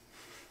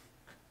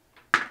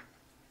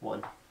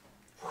 1.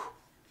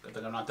 Good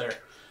thing I'm not there.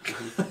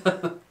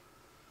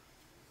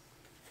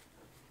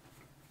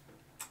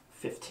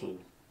 15.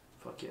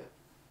 Fuck yeah.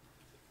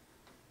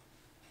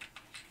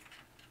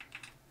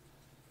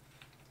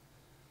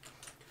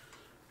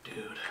 Dude.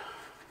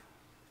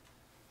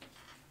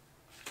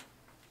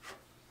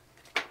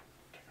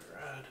 Take a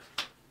ride.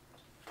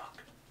 Fuck.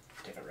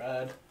 Take a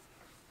ride.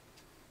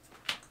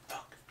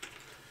 Fuck.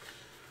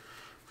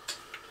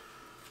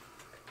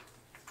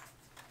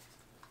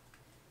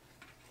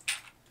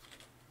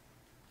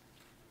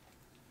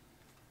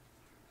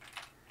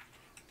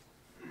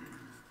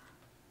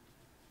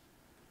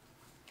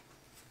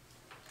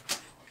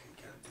 You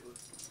gotta do it.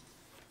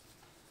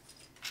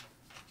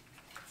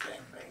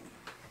 Bang, bang.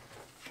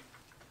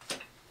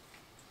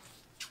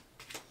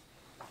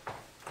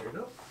 There you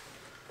go.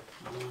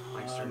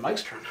 Mike's turn.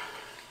 Mike's turn.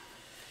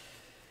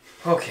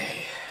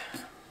 Okay.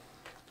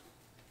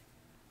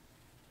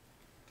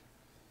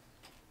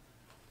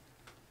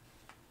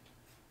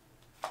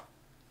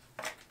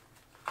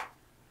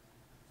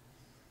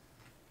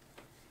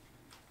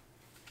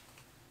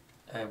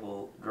 I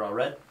will draw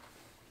red.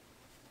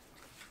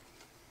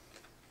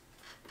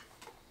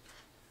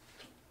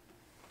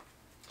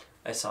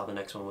 I saw the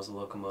next one was a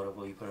locomotive.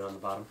 Will you put it on the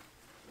bottom?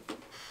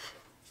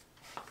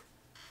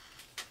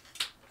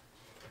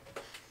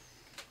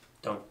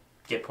 Don't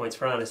get points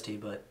for honesty,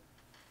 but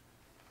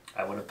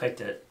I would have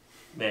picked it.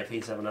 May I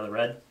please have another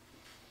red?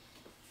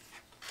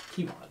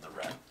 He wanted the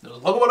red. It was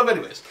a locomotive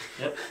anyways.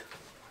 Yep.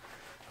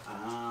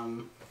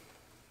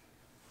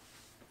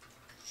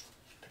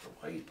 Take a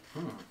white.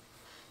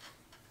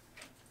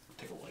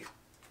 Take a white.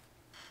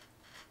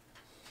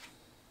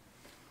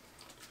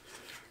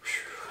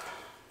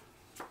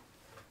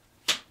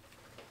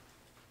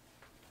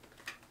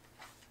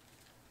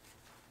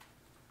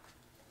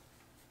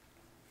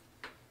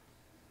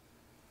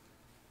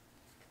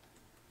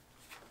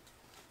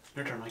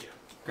 Your turn, Mike.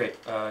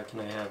 Great. Can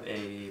I have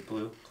a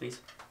blue,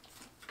 please?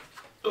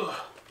 Ugh.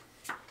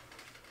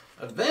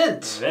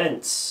 Event!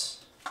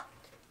 Events.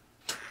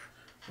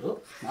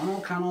 Well, Mono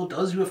Kano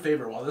does you a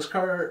favor. While this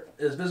card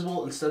is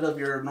visible, instead of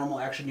your normal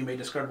action, you may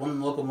discard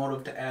 1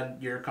 locomotive to add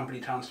your company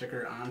town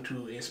sticker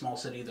onto a small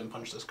city, then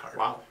punch this card.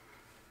 Wow.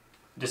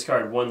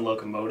 Discard 1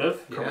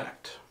 locomotive. Yeah.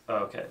 Correct. Oh,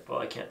 okay. Well,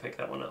 I can't pick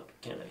that one up,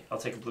 can I? I'll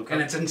take a blue card.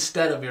 And it's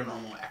instead of your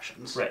normal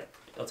actions. Right.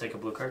 I'll take a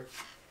blue card.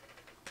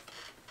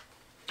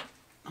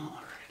 Alright.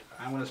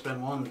 I'm going to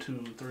spend 1,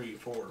 2, 3,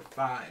 4,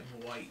 5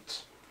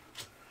 whites.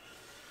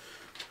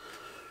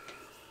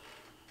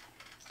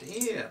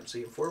 Damn. So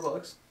you have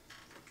 $4.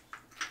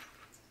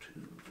 2,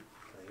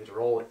 I get to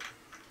roll it.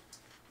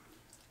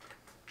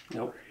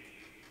 Nope.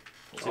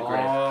 It's a Oh,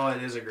 gray. Oh,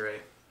 it is a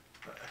gray.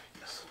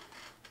 yes.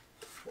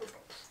 $4.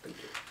 Thank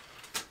you.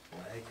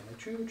 Like and a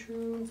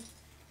choo-choo.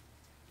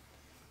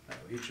 Oh,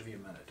 each of you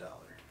meant $1.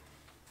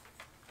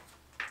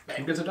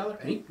 Who gets a dollar?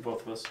 Me?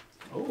 Both of us.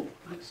 Oh,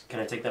 nice. Can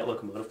I take that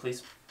locomotive,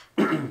 please?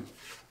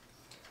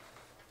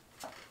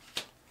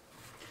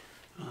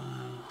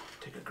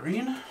 Take a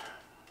green.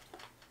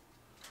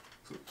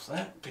 Flips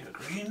that. Take a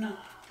green.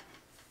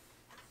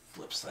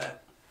 Flips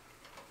that.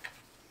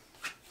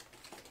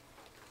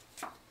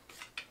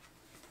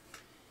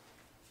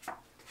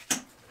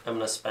 I'm going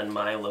to spend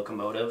my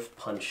locomotive,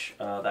 punch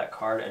that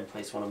card, and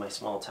place one of my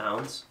small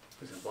towns.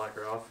 He's gonna block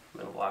her off.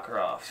 I'm going to block her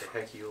off. Say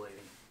heck you, lady.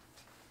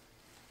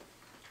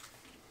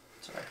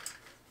 Sorry.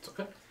 It's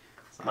okay.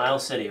 Mile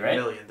City, right?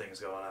 A million things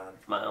going on.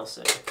 Mile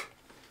City.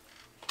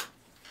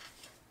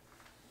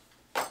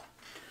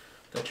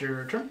 That's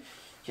your turn?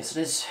 Yes,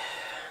 it is.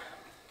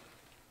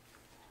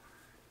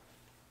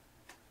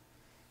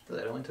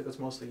 That only took us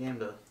most of the game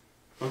to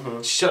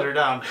Mm-hmm. shut her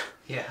down.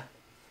 Yeah.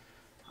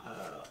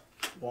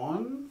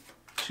 1,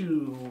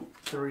 2,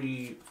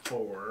 3,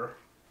 4.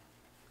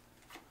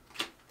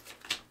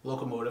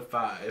 Locomotive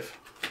 5.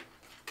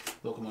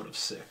 Locomotive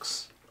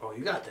 6. Oh,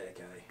 you got that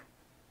guy.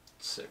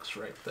 6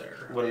 right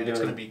there. What are we And it's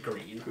doing? going to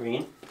be green.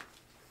 Green.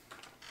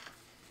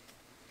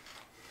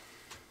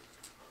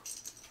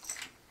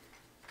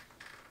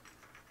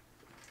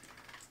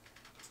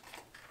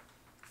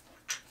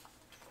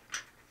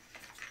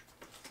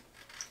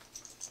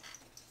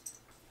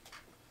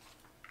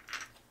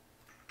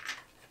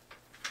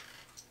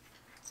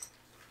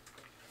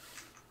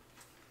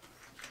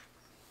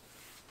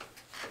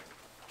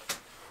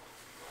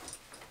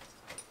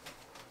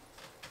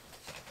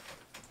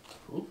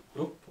 Ooh,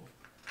 ooh.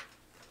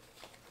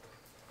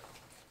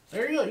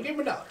 There you go. You gave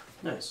him $1.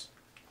 Nice.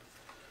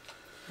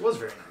 It was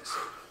very nice.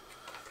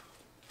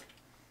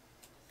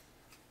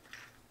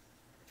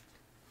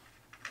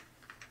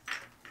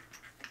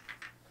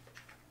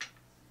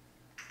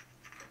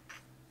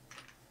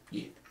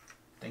 Yeah.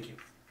 Thank you.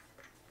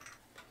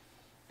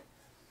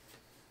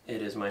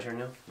 my turn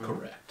now?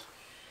 Correct.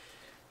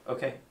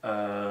 Okay.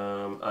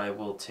 I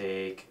will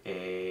take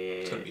a.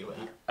 It's gonna be wet.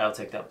 I'll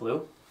take that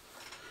blue.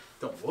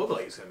 Don't look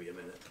like it's gonna be a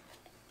minute.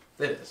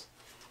 It is.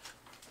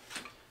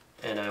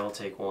 And I will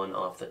take one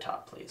off the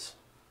top, please.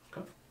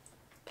 Okay.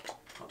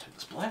 I'll take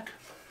this black.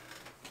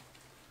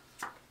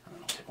 And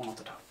then I'll take one off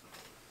the top.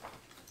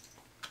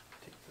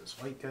 Take this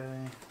white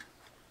guy.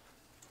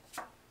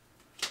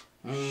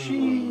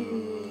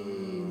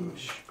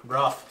 Sheesh.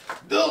 Rough.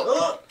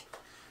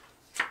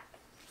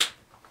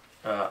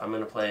 I'm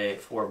going to play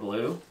 4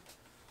 blue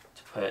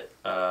to put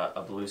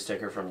a blue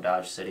sticker from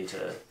Dodge City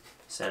to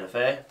Santa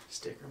Fe.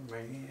 Sticker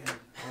man.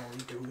 All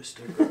we do is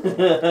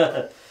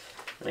sticker.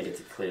 And I get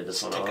to clear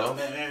this one Sticker off.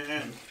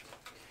 man.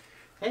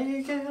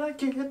 Hey, can I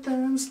get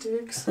them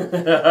sticks?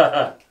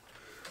 I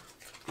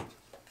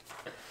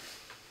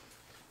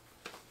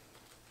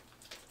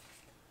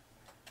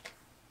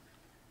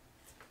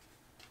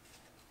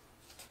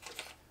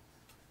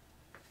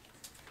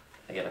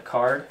get a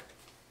card.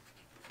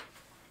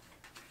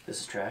 This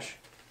is trash.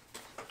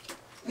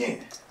 Yeah.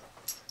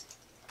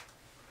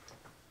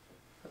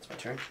 That's my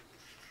turn.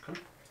 I'm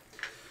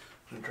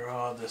gonna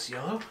draw this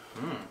yellow,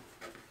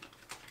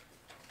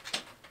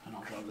 and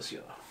I'll draw this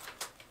yellow.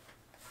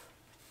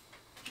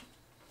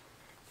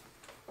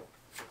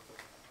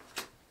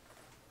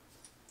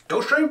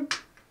 Ghost Train?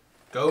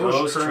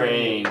 Ghost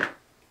Train.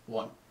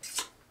 1.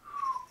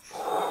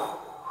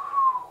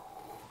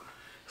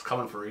 It's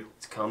coming for you.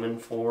 It's coming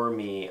for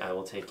me. I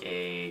will take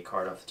a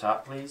card off the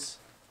top, please.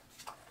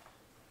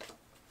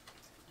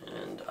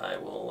 And I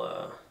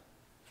will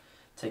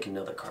take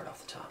another card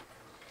off the top.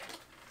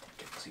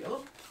 Take this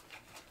yellow.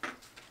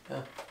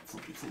 Yeah.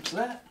 Flips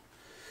that.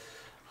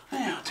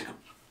 Yeah, I'll take a...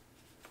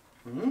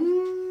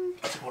 I'll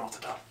take one off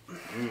the top.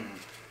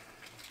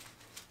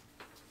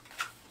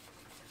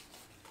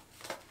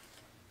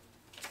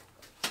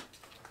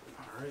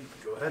 Alright,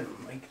 go ahead,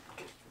 Mike.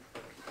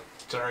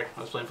 Sorry,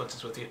 I was playing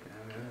footsies with you.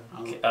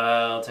 Okay,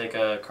 I'll take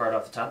a card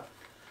off the top.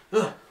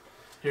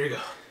 Here you go.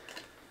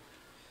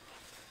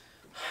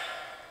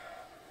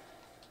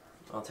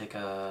 I'll take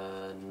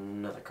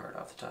another card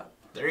off the top.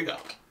 There you go.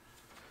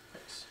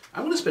 Thanks.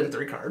 I'm going to spend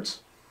 3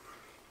 cards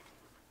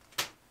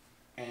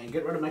and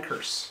get rid of my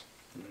curse.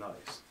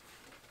 Nice.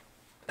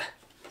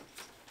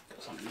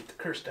 Goes underneath the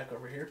curse deck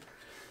over here.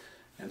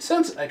 And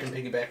since I can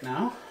piggyback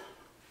now,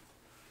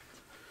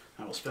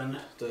 I will spend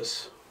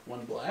this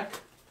 1 black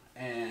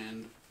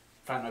and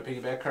find my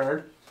piggyback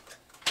card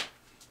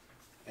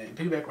and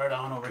piggyback right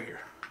on over here.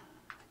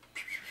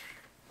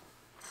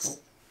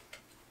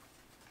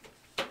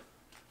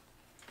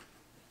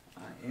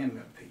 I am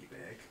gonna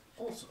piggyback.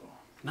 Also.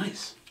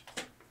 Nice.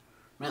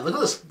 Man, look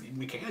at this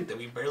mechanic that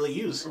we barely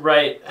use.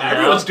 Right.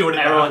 Everyone's doing it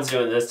now. Everyone's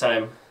doing it this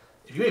time.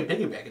 If you ain't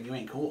piggybacking, you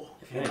ain't cool.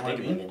 If you ain't know what I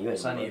thinking, mean? you ain't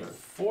So I need moving.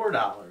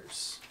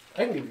 $4.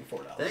 I can give you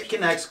 $4. That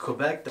connects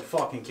Quebec to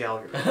fucking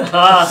Calgary. Get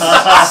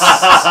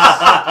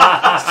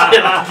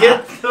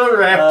the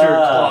raptor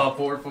claw,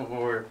 por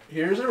favor.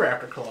 Here's a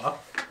raptor claw.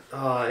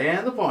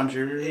 And the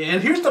puncher.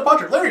 And here's the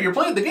puncher. Larry, you're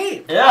playing the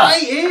game. Yeah. I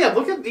am.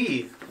 Look at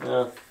me.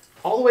 Yeah.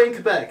 All the way in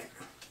Quebec.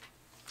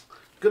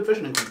 Good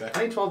fishing in Quebec.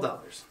 I need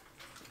 $12.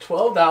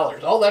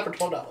 $12. All that for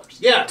 $12.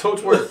 Yeah,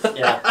 totes worth.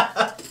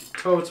 Yeah.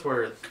 Totes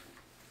worth.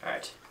 All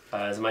right.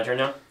 Is it my turn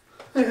now?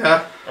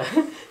 Yeah.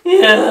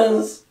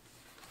 Yes.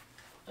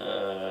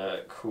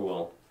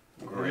 Cool.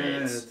 Great.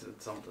 Yeah, it's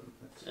something.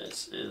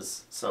 This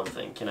is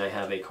something. Can I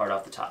have a card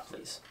off the top,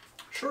 please?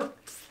 Sure.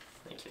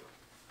 Thank you.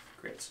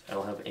 Great.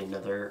 I'll have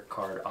another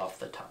card off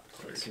the top,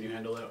 please. Can you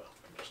handle that?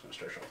 I'm just going to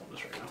start shuffling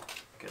this right now.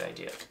 Good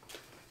idea.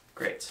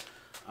 Great.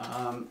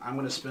 I'm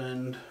going to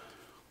spend...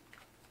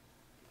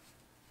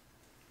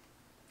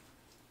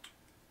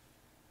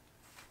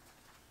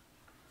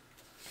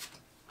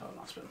 I will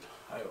not spend.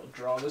 I will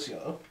draw this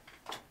yellow.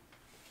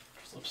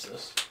 Flips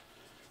this.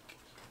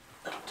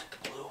 I'll take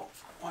the blue.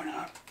 Why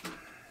not?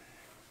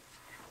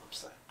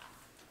 Flips that.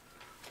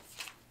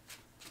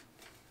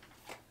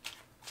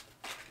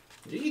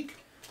 Yeek.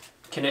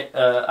 Can I?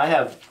 I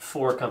have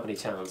 4 company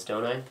towns,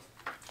 don't I?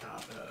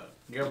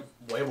 You have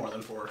way more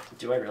than 4.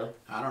 Do I really?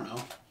 I don't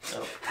know.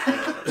 Oh.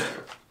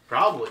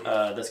 Probably.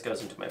 This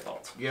goes into my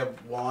vault. You have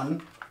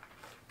 1,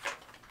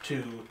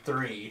 2,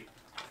 3,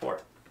 4.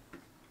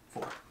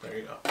 4. There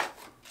you go.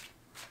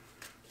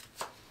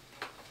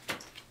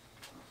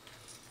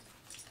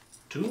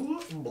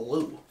 2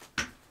 blue.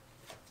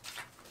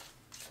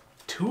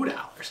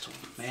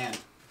 $2. Man,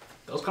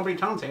 those company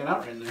towns hanging out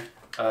right in there.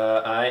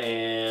 I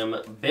am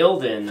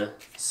building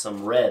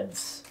some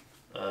reds.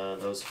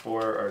 Those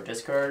 4 are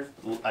discard.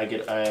 I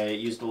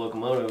used the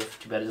locomotive.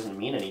 Too bad it doesn't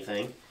mean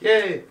anything.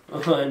 Yay.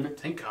 1,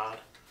 Thank God.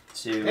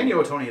 2, And you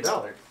owe Tony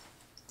 $1.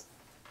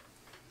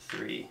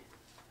 3,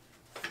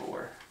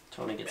 4.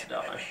 Tony gets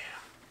 $1.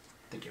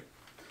 Thank you.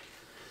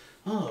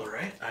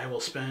 Alright, I will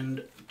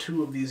spend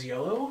 2 of these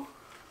yellow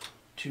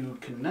to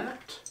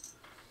connect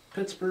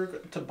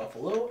Pittsburgh to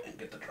Buffalo and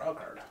get the draw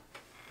card.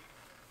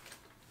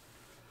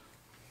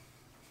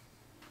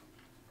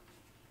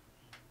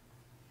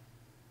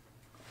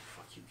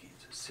 Fuck you,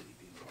 Kansas City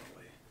being far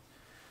away.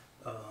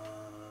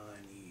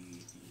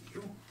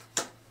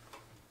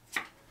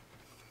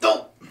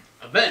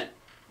 Event.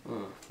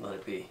 Let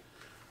it be.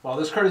 While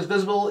this card is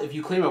visible, if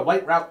you claim a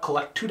white route,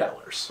 collect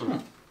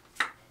 $2.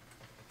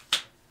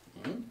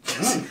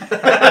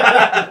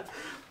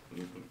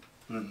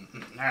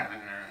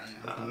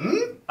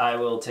 I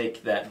will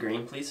take that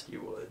green, please.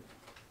 You would.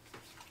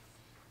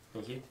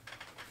 Thank you.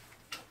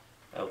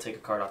 I will take a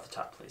card off the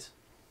top, please.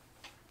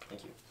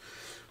 Thank you.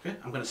 Okay,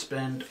 I'm going to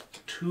spend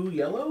 2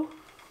 yellow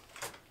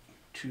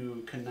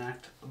to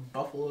connect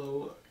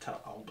Buffalo to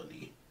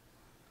Albany.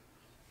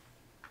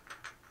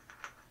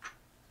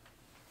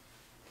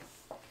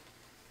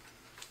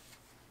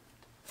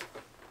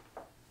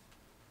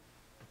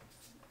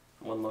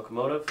 One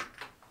locomotive.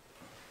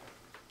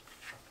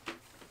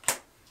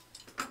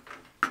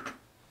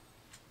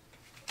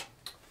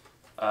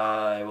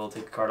 I will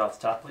take a card off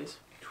the top, please.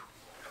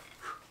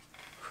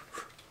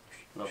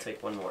 And I'll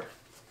take one more.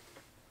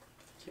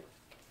 Thank you.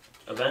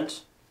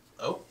 Event.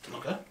 Oh,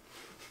 okay.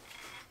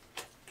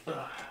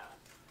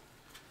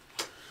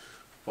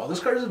 While this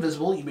card is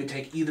invisible, you may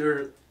take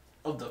either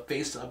of the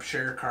face-up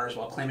share cards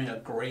while claiming a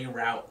gray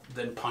route,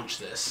 then punch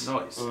this.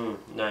 Nice.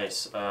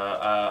 Nice.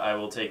 I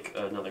will take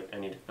another. I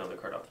need another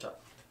card off the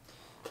top.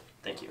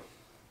 Thank you.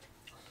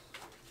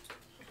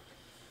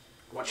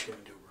 What you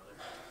gonna do, brother?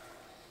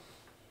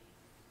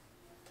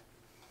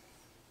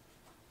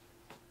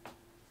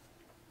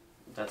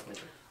 That's my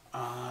turn.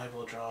 I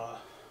will draw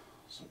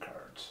some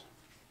cards.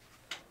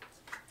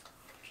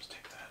 Just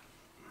take that.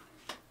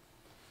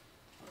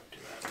 Do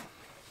that.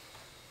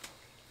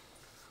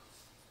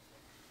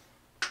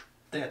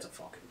 That's a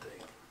fucking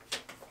thing.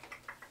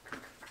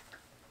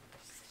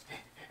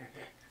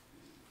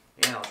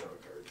 And I'll draw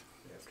a card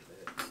after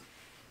that.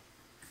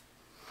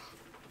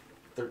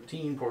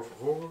 13, por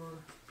favor.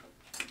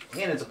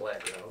 And it's a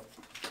black route.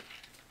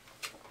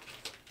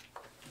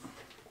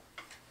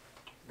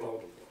 Blah, blah,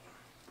 blah.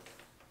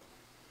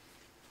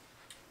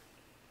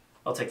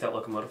 I'll take that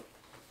locomotive.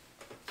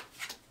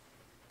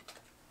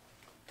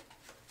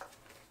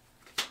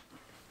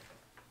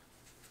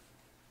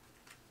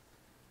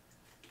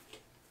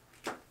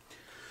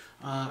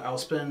 I'll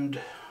spend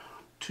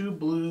 2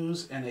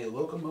 blues and a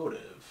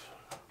locomotive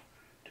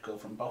to go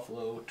from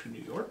Buffalo to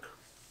New York.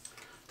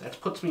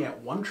 That puts me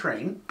at 1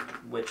 train.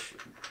 Which.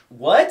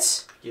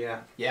 What?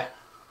 Yeah. Yeah.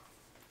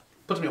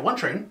 Puts me at 1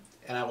 train,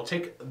 and I will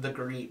take the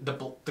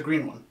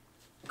green one.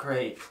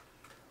 Great.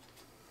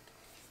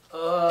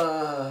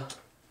 And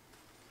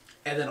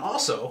then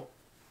also,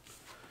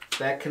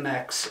 that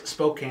connects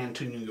Spokane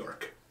to New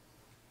York.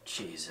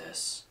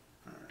 Jesus.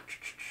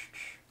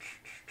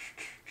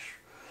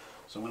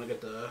 So I'm going to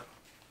get to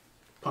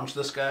punch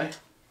this guy.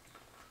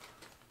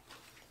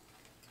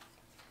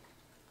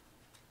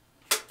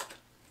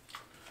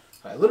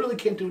 I literally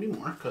can't do any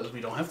more because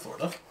we don't have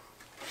Florida.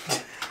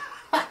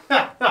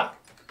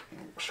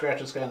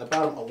 Scratch this guy on the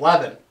bottom.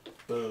 11.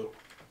 Boo.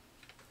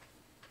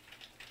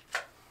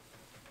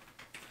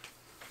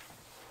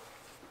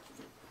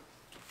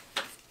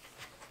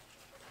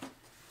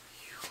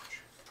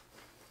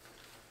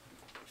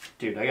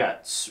 Dude, I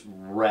got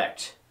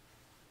wrecked.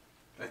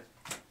 I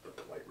put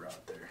the white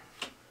route there.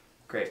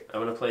 Great.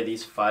 I'm going to play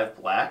these 5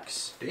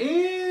 blacks.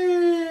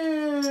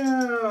 Damn!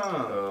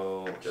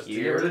 Go Just to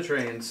get here. rid of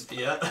trains.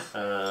 Yeah.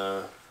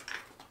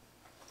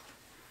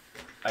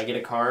 I get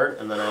a card,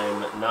 and then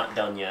I'm not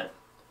done yet.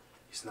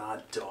 He's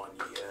not done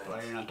yet.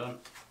 Why are you not done?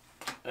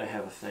 I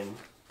have a thing.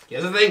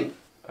 Here's the thing.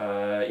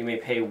 You may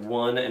pay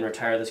 1 and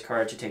retire this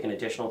card to take an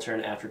additional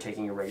turn after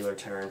taking a regular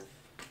turn.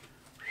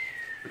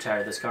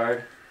 Retire this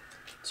card.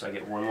 So I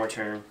get 1 more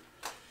turn.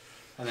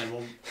 And then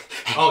we'll...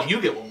 Oh, you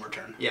get 1 more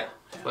turn. Yeah,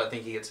 but I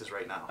think he gets his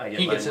right now. I get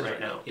He mine gets his right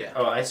right now. now, yeah.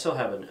 Oh, I still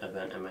have an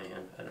event in my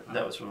hand.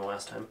 That was from the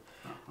last time.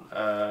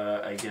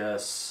 I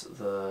guess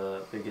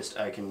the biggest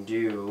I can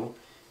do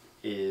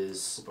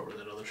is Flip over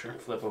that other shirt.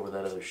 flip over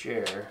that other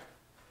share.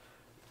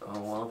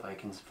 Oh, well, if I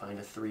can find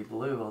a 3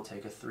 blue, I'll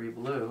take a 3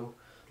 blue.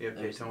 Yeah,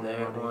 There's Tony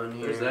that money.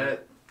 one There's here.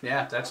 that.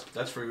 Yeah, that's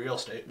free real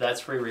estate. That's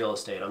free real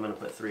estate. I'm going to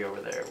put 3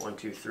 over there. 1,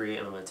 2, 3,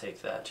 and I'm going to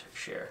take that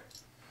share.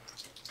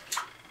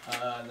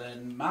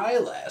 Then my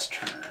last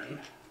turn,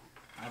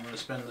 I'm going to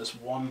spend this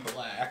 1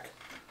 black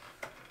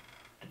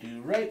to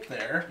do right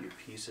there. You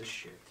piece of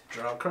shit.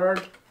 Draw a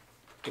card,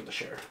 get the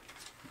share.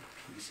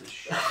 Piece of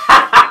shit.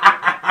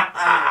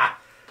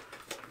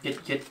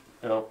 Get,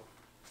 oh.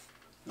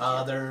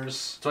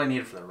 There's That's what I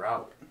needed for the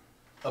route.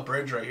 a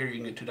bridge right here.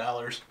 You can get $2.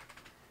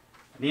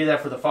 I needed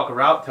that for the fucking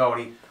route,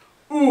 Tony.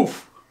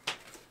 Oof!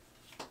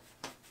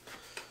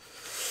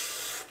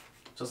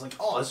 So it's like,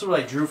 oh, this is what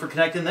I drew for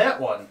connecting that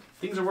one.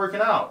 Things are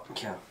working out.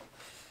 Yeah.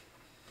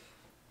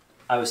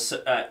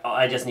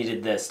 I just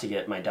needed this to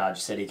get my Dodge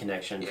City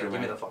connection. Yeah, for give my...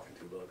 me the fucking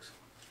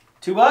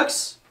 $2.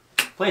 $2?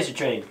 Place your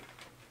train.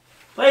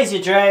 Place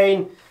your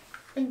train.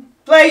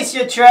 Place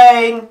your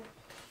train.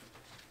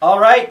 All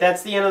right,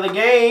 that's the end of the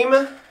game.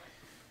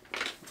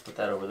 Let's put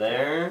that over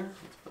there.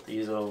 Let's put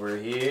these over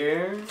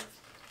here.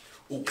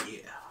 Oh,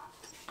 yeah.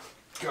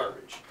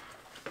 Garbage.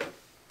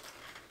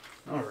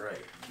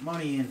 Alright,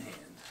 money in hand.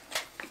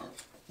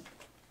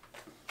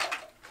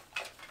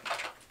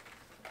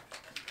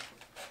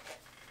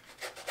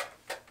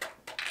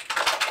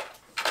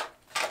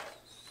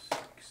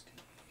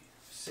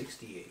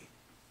 68.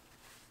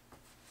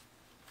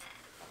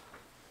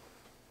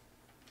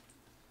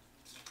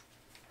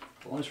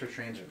 Bonus for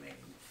trains remaining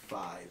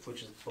 5,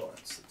 which is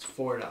butts. It's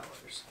 $4.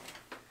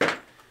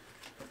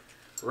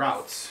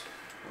 Routes.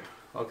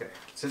 Okay,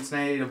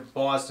 Cincinnati to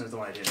Boston is the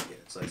one I didn't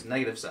get, so it's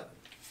 -7.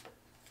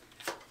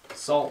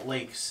 Salt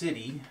Lake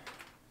City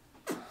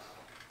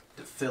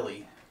to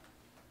Philly,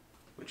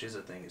 which is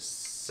a thing, is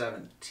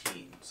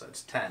 17, so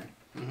it's 10.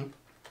 Mm-hmm.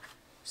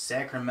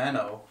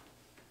 Sacramento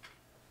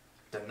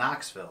to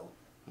Knoxville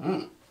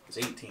is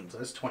 18, so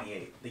that's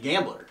 28. The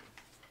Gambler,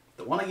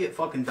 the one I get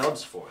fucking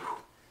dubs for.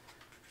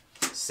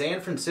 San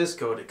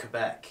Francisco to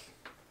Quebec.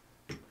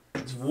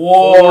 It's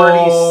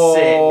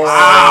 46.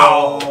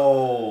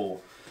 Wow.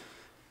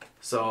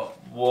 So,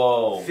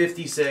 Whoa.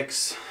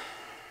 56. I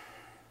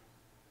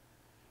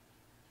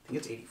think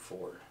it's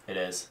 84. It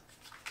is.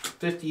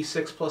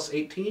 56 plus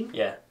 18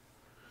 Yeah.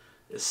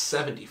 is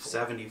 74.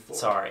 74.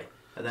 Sorry.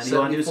 And then you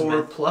want to do 74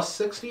 some plus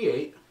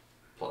 68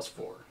 plus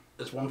 4.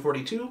 is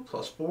 142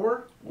 plus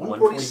 4,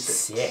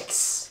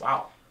 146.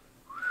 Wow.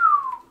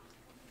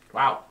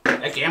 Wow.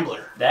 That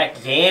Gambler.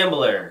 That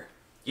Gambler.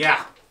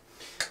 Yeah.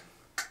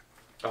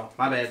 Oh,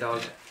 my bad,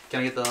 dog. Can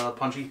I get the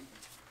punchy?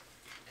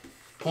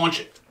 Punch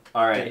it.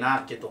 All Did right.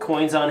 not get the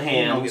Coins on You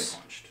don't get hands.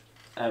 punched.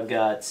 I've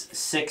got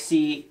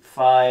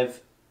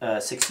 65,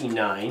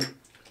 69.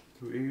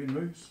 Very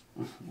nice.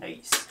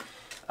 Nice.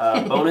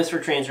 Bonus for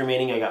trains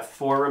remaining. I got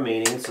 4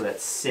 remaining, so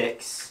that's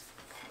 6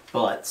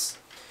 butts.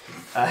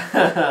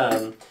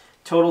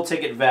 Total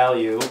ticket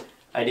value.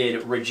 I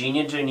did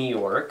Regina to New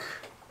York.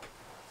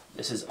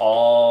 This is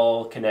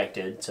all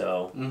connected,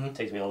 so it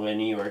takes me all the way to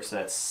New York, so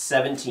that's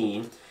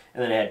 17.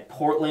 And then I had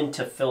Portland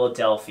to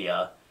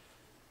Philadelphia,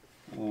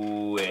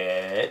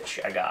 which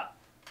I got.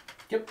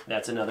 Yep.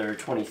 That's another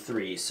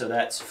 23, so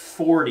that's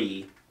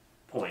 40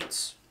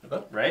 points,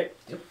 Okay. right?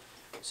 Yep.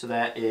 So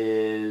that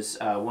is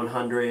 40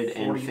 plus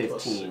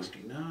 115.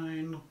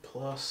 69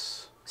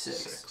 plus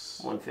 6.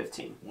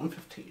 115.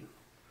 115.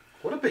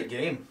 What a big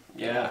game.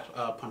 Yeah.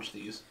 Punch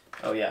these.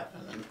 Oh, yeah.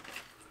 And then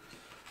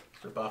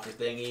rip off your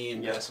thingy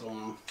and Yep. pass it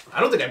along. I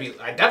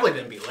definitely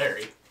didn't beat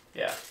Larry.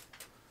 Yeah.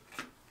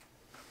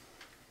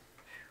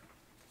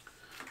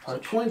 So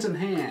coins in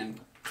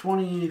hand.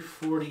 20,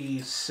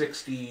 40,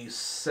 60,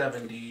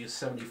 70,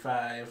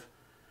 75,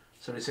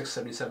 76,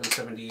 77,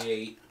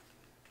 78.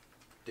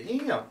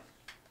 Damn.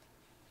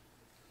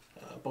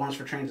 Bonus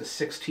for trains is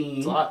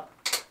 16.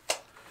 That's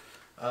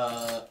a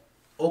lot.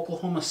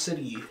 Oklahoma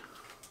City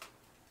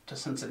to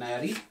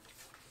Cincinnati. So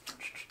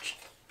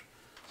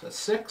that's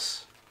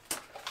 6.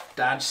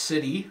 Dodge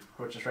City,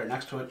 which is right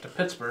next to it, to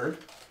Pittsburgh.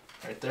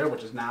 Right there,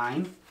 which is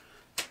 9.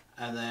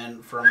 And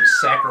then from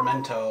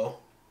Sacramento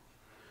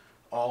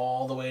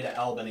all the way to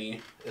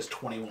Albany is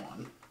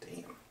 21.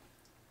 Damn.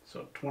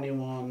 So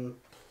 21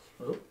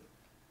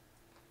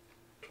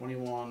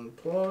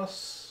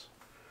 plus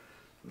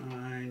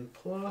 9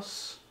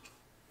 plus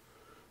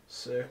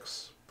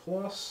 6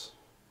 plus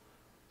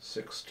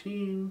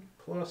 16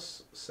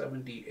 plus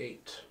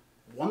 78.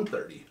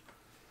 130.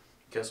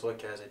 Guess what,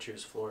 guys? I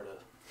choose Florida.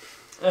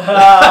 We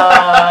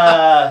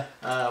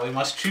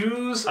must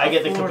choose. I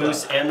get the Florida.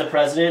 caboose and the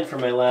president for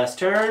my last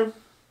turn.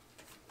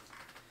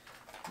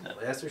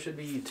 Last there should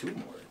be 2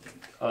 more, I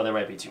think. Oh, there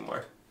might be 2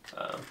 more.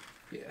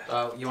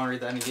 Yeah. You want to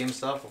read the end of game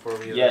stuff before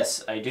we...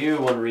 Yes, I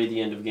do want to read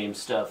the end of game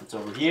stuff. It's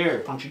over here.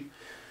 Punchy.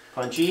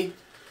 Punchy.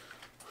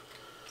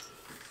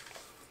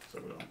 So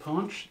we're gonna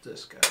punch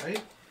this guy.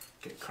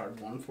 Get card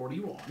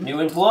 141. New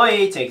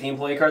employee. Take the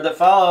employee card that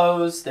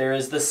follows. There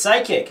is the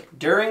Psychic.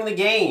 During the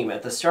game,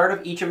 at the start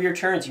of each of your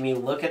turns, you may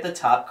look at the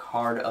top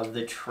card of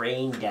the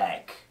train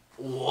deck.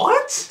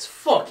 What? It's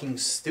fucking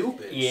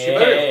stupid. Yeah. She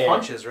better have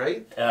punches,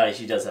 right?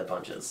 She does have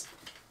punches.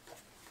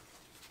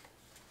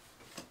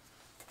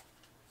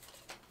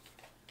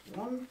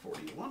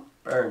 141.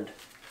 Burned.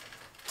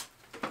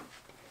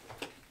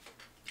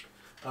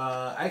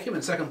 I came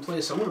in second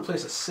place, so I'm going to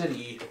place a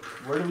city.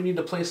 Where do we need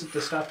to place it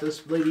to stop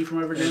this lady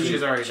from ever doing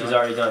She's already She's done.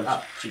 already done.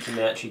 Ah. She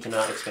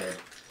cannot expand.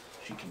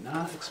 She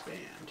cannot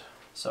expand.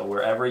 So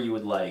wherever you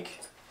would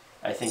like.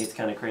 I think it's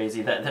kind of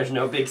crazy that there's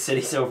no big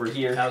cities over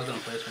here. I was going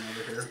to place one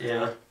over here.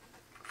 Yeah.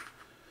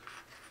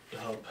 To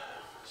help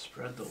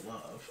spread the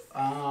love.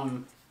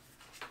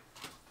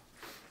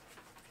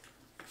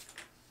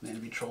 Man,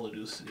 it'd be troll to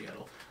do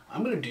Seattle.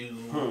 I'm going to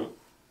do...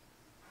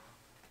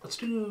 Let's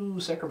do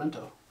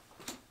Sacramento.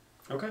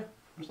 Okay.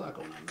 There's a lot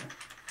going on there.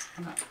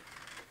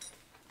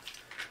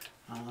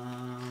 Why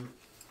not?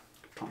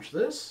 Punch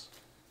this.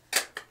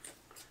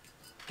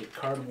 Get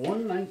card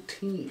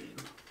 119.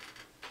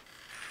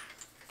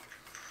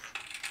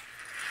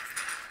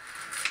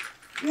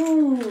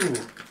 Woo!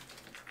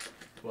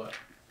 What?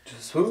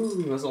 Just,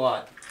 woo, that's a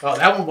lot. Oh,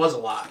 that one was a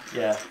lot.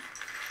 Yeah.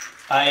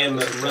 I am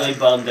really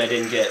bummed I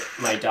didn't get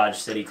my Dodge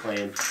City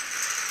claim.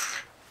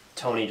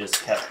 Tony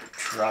just kept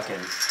trucking.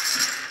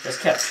 Just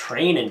kept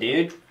training,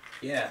 dude.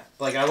 Yeah,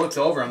 like I looked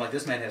over, I'm like,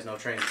 this man has no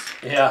trains.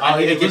 Yeah. I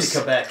need to it get was- to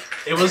Quebec.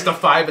 It was the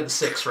 5 and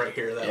 6 right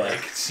here that Yeah.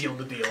 like sealed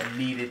the deal.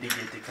 Needed to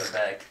get to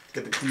Quebec.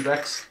 Get the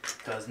Quebecs.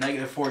 Because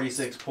negative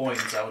 46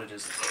 points, I would have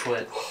just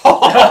quit. I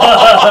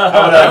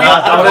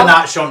I would have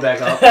not shown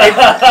back up.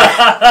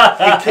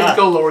 It can't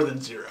go lower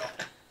than 0.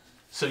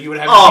 So you would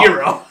have Oh.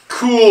 0.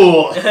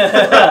 Cool.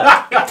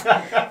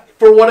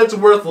 For what it's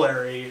worth,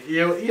 Larry.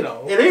 You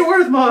know. It ain't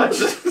worth much.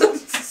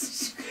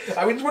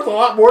 I mean, it's worth a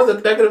lot more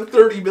than negative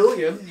 30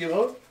 million. You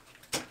know.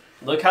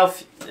 Look how.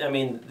 I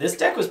mean, this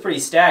deck was pretty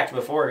stacked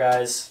before,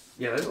 guys.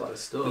 Yeah, there's a lot of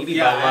stuff. Maybe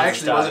Yeah, buy lots I of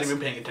actually wasn't stocks.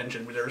 even paying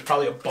attention. There was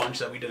probably a bunch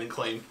that we didn't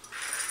claim.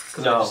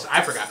 Because No.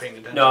 I forgot paying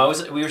attention. No,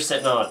 we were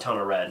sitting on a ton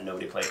of red and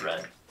nobody played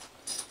red.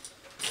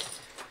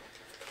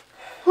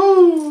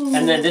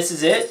 And then this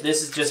is it?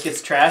 This is just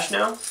gets trashed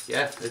now?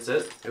 Yeah, that's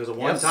it. It was a Yep,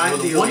 one-time it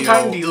was a deal.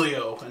 one-time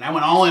dealio, and I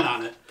went all in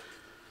on it.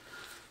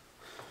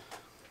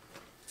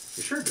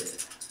 You sure did.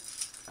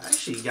 I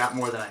actually got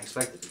more than I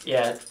expected.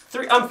 Yeah.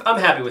 I'm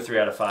happy with 3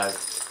 out of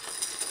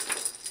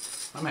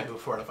 5. I'm happy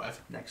with 4 out of 5.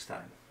 Next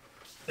time.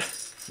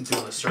 I'm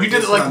doing a We did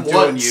it circus like and I'm doing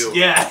once. you.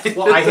 Yeah.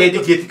 Well, I had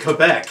to get to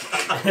Quebec.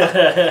 I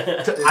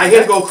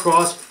had to go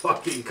cross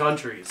fucking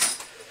countries.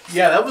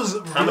 Yeah, that was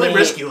really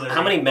risky, Larry.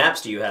 How many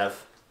maps do you have?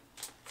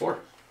 4.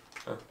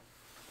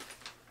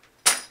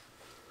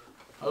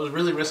 That was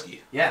really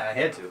risky. Yeah, I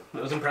had to.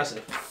 It was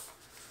impressive.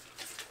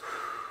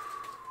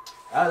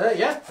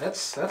 Yeah,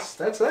 that's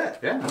that.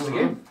 Yeah, That's the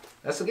game.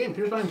 That's the game.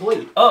 Here's my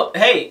employee. Oh,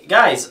 hey,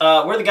 guys.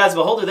 We're the Guys of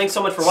Beholder. Thanks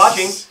so much for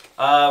watching.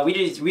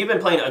 We've been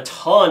playing a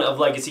ton of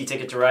Legacy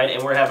Ticket to Ride,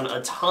 and we're having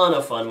a ton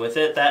of fun with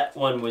it. That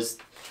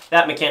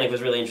mechanic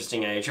was really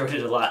interesting. I enjoyed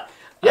it a lot.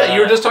 Yeah,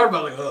 you were just talking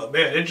about like, oh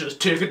man, it's just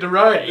Ticket to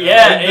Ride.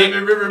 Yeah,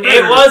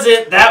 it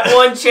wasn't. That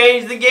one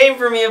changed the game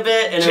for me a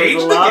bit, and it Changed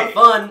was a the lot of game.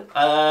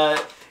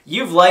 fun.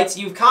 You've liked,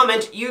 you've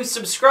commented, you've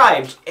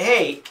subscribed.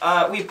 Hey,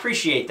 we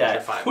appreciate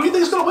that. Who do you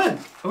think's gonna win?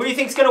 Who do you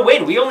think's gonna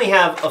win? We only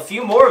have a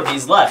few more of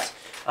these left.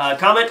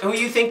 Comment who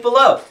you think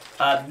below.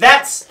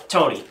 That's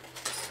Tony.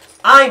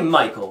 I'm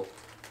Michael.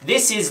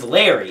 This is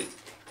Larry.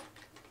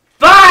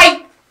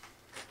 Bye!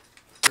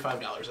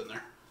 $5 in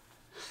there.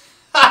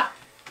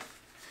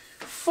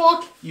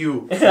 Fuck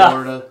you,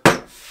 Florida.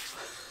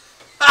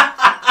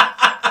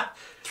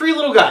 3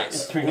 little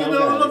guys.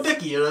 Little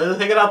Dicky,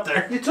 hang it up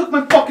there. You took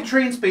my fucking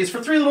train space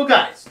for 3 little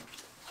guys.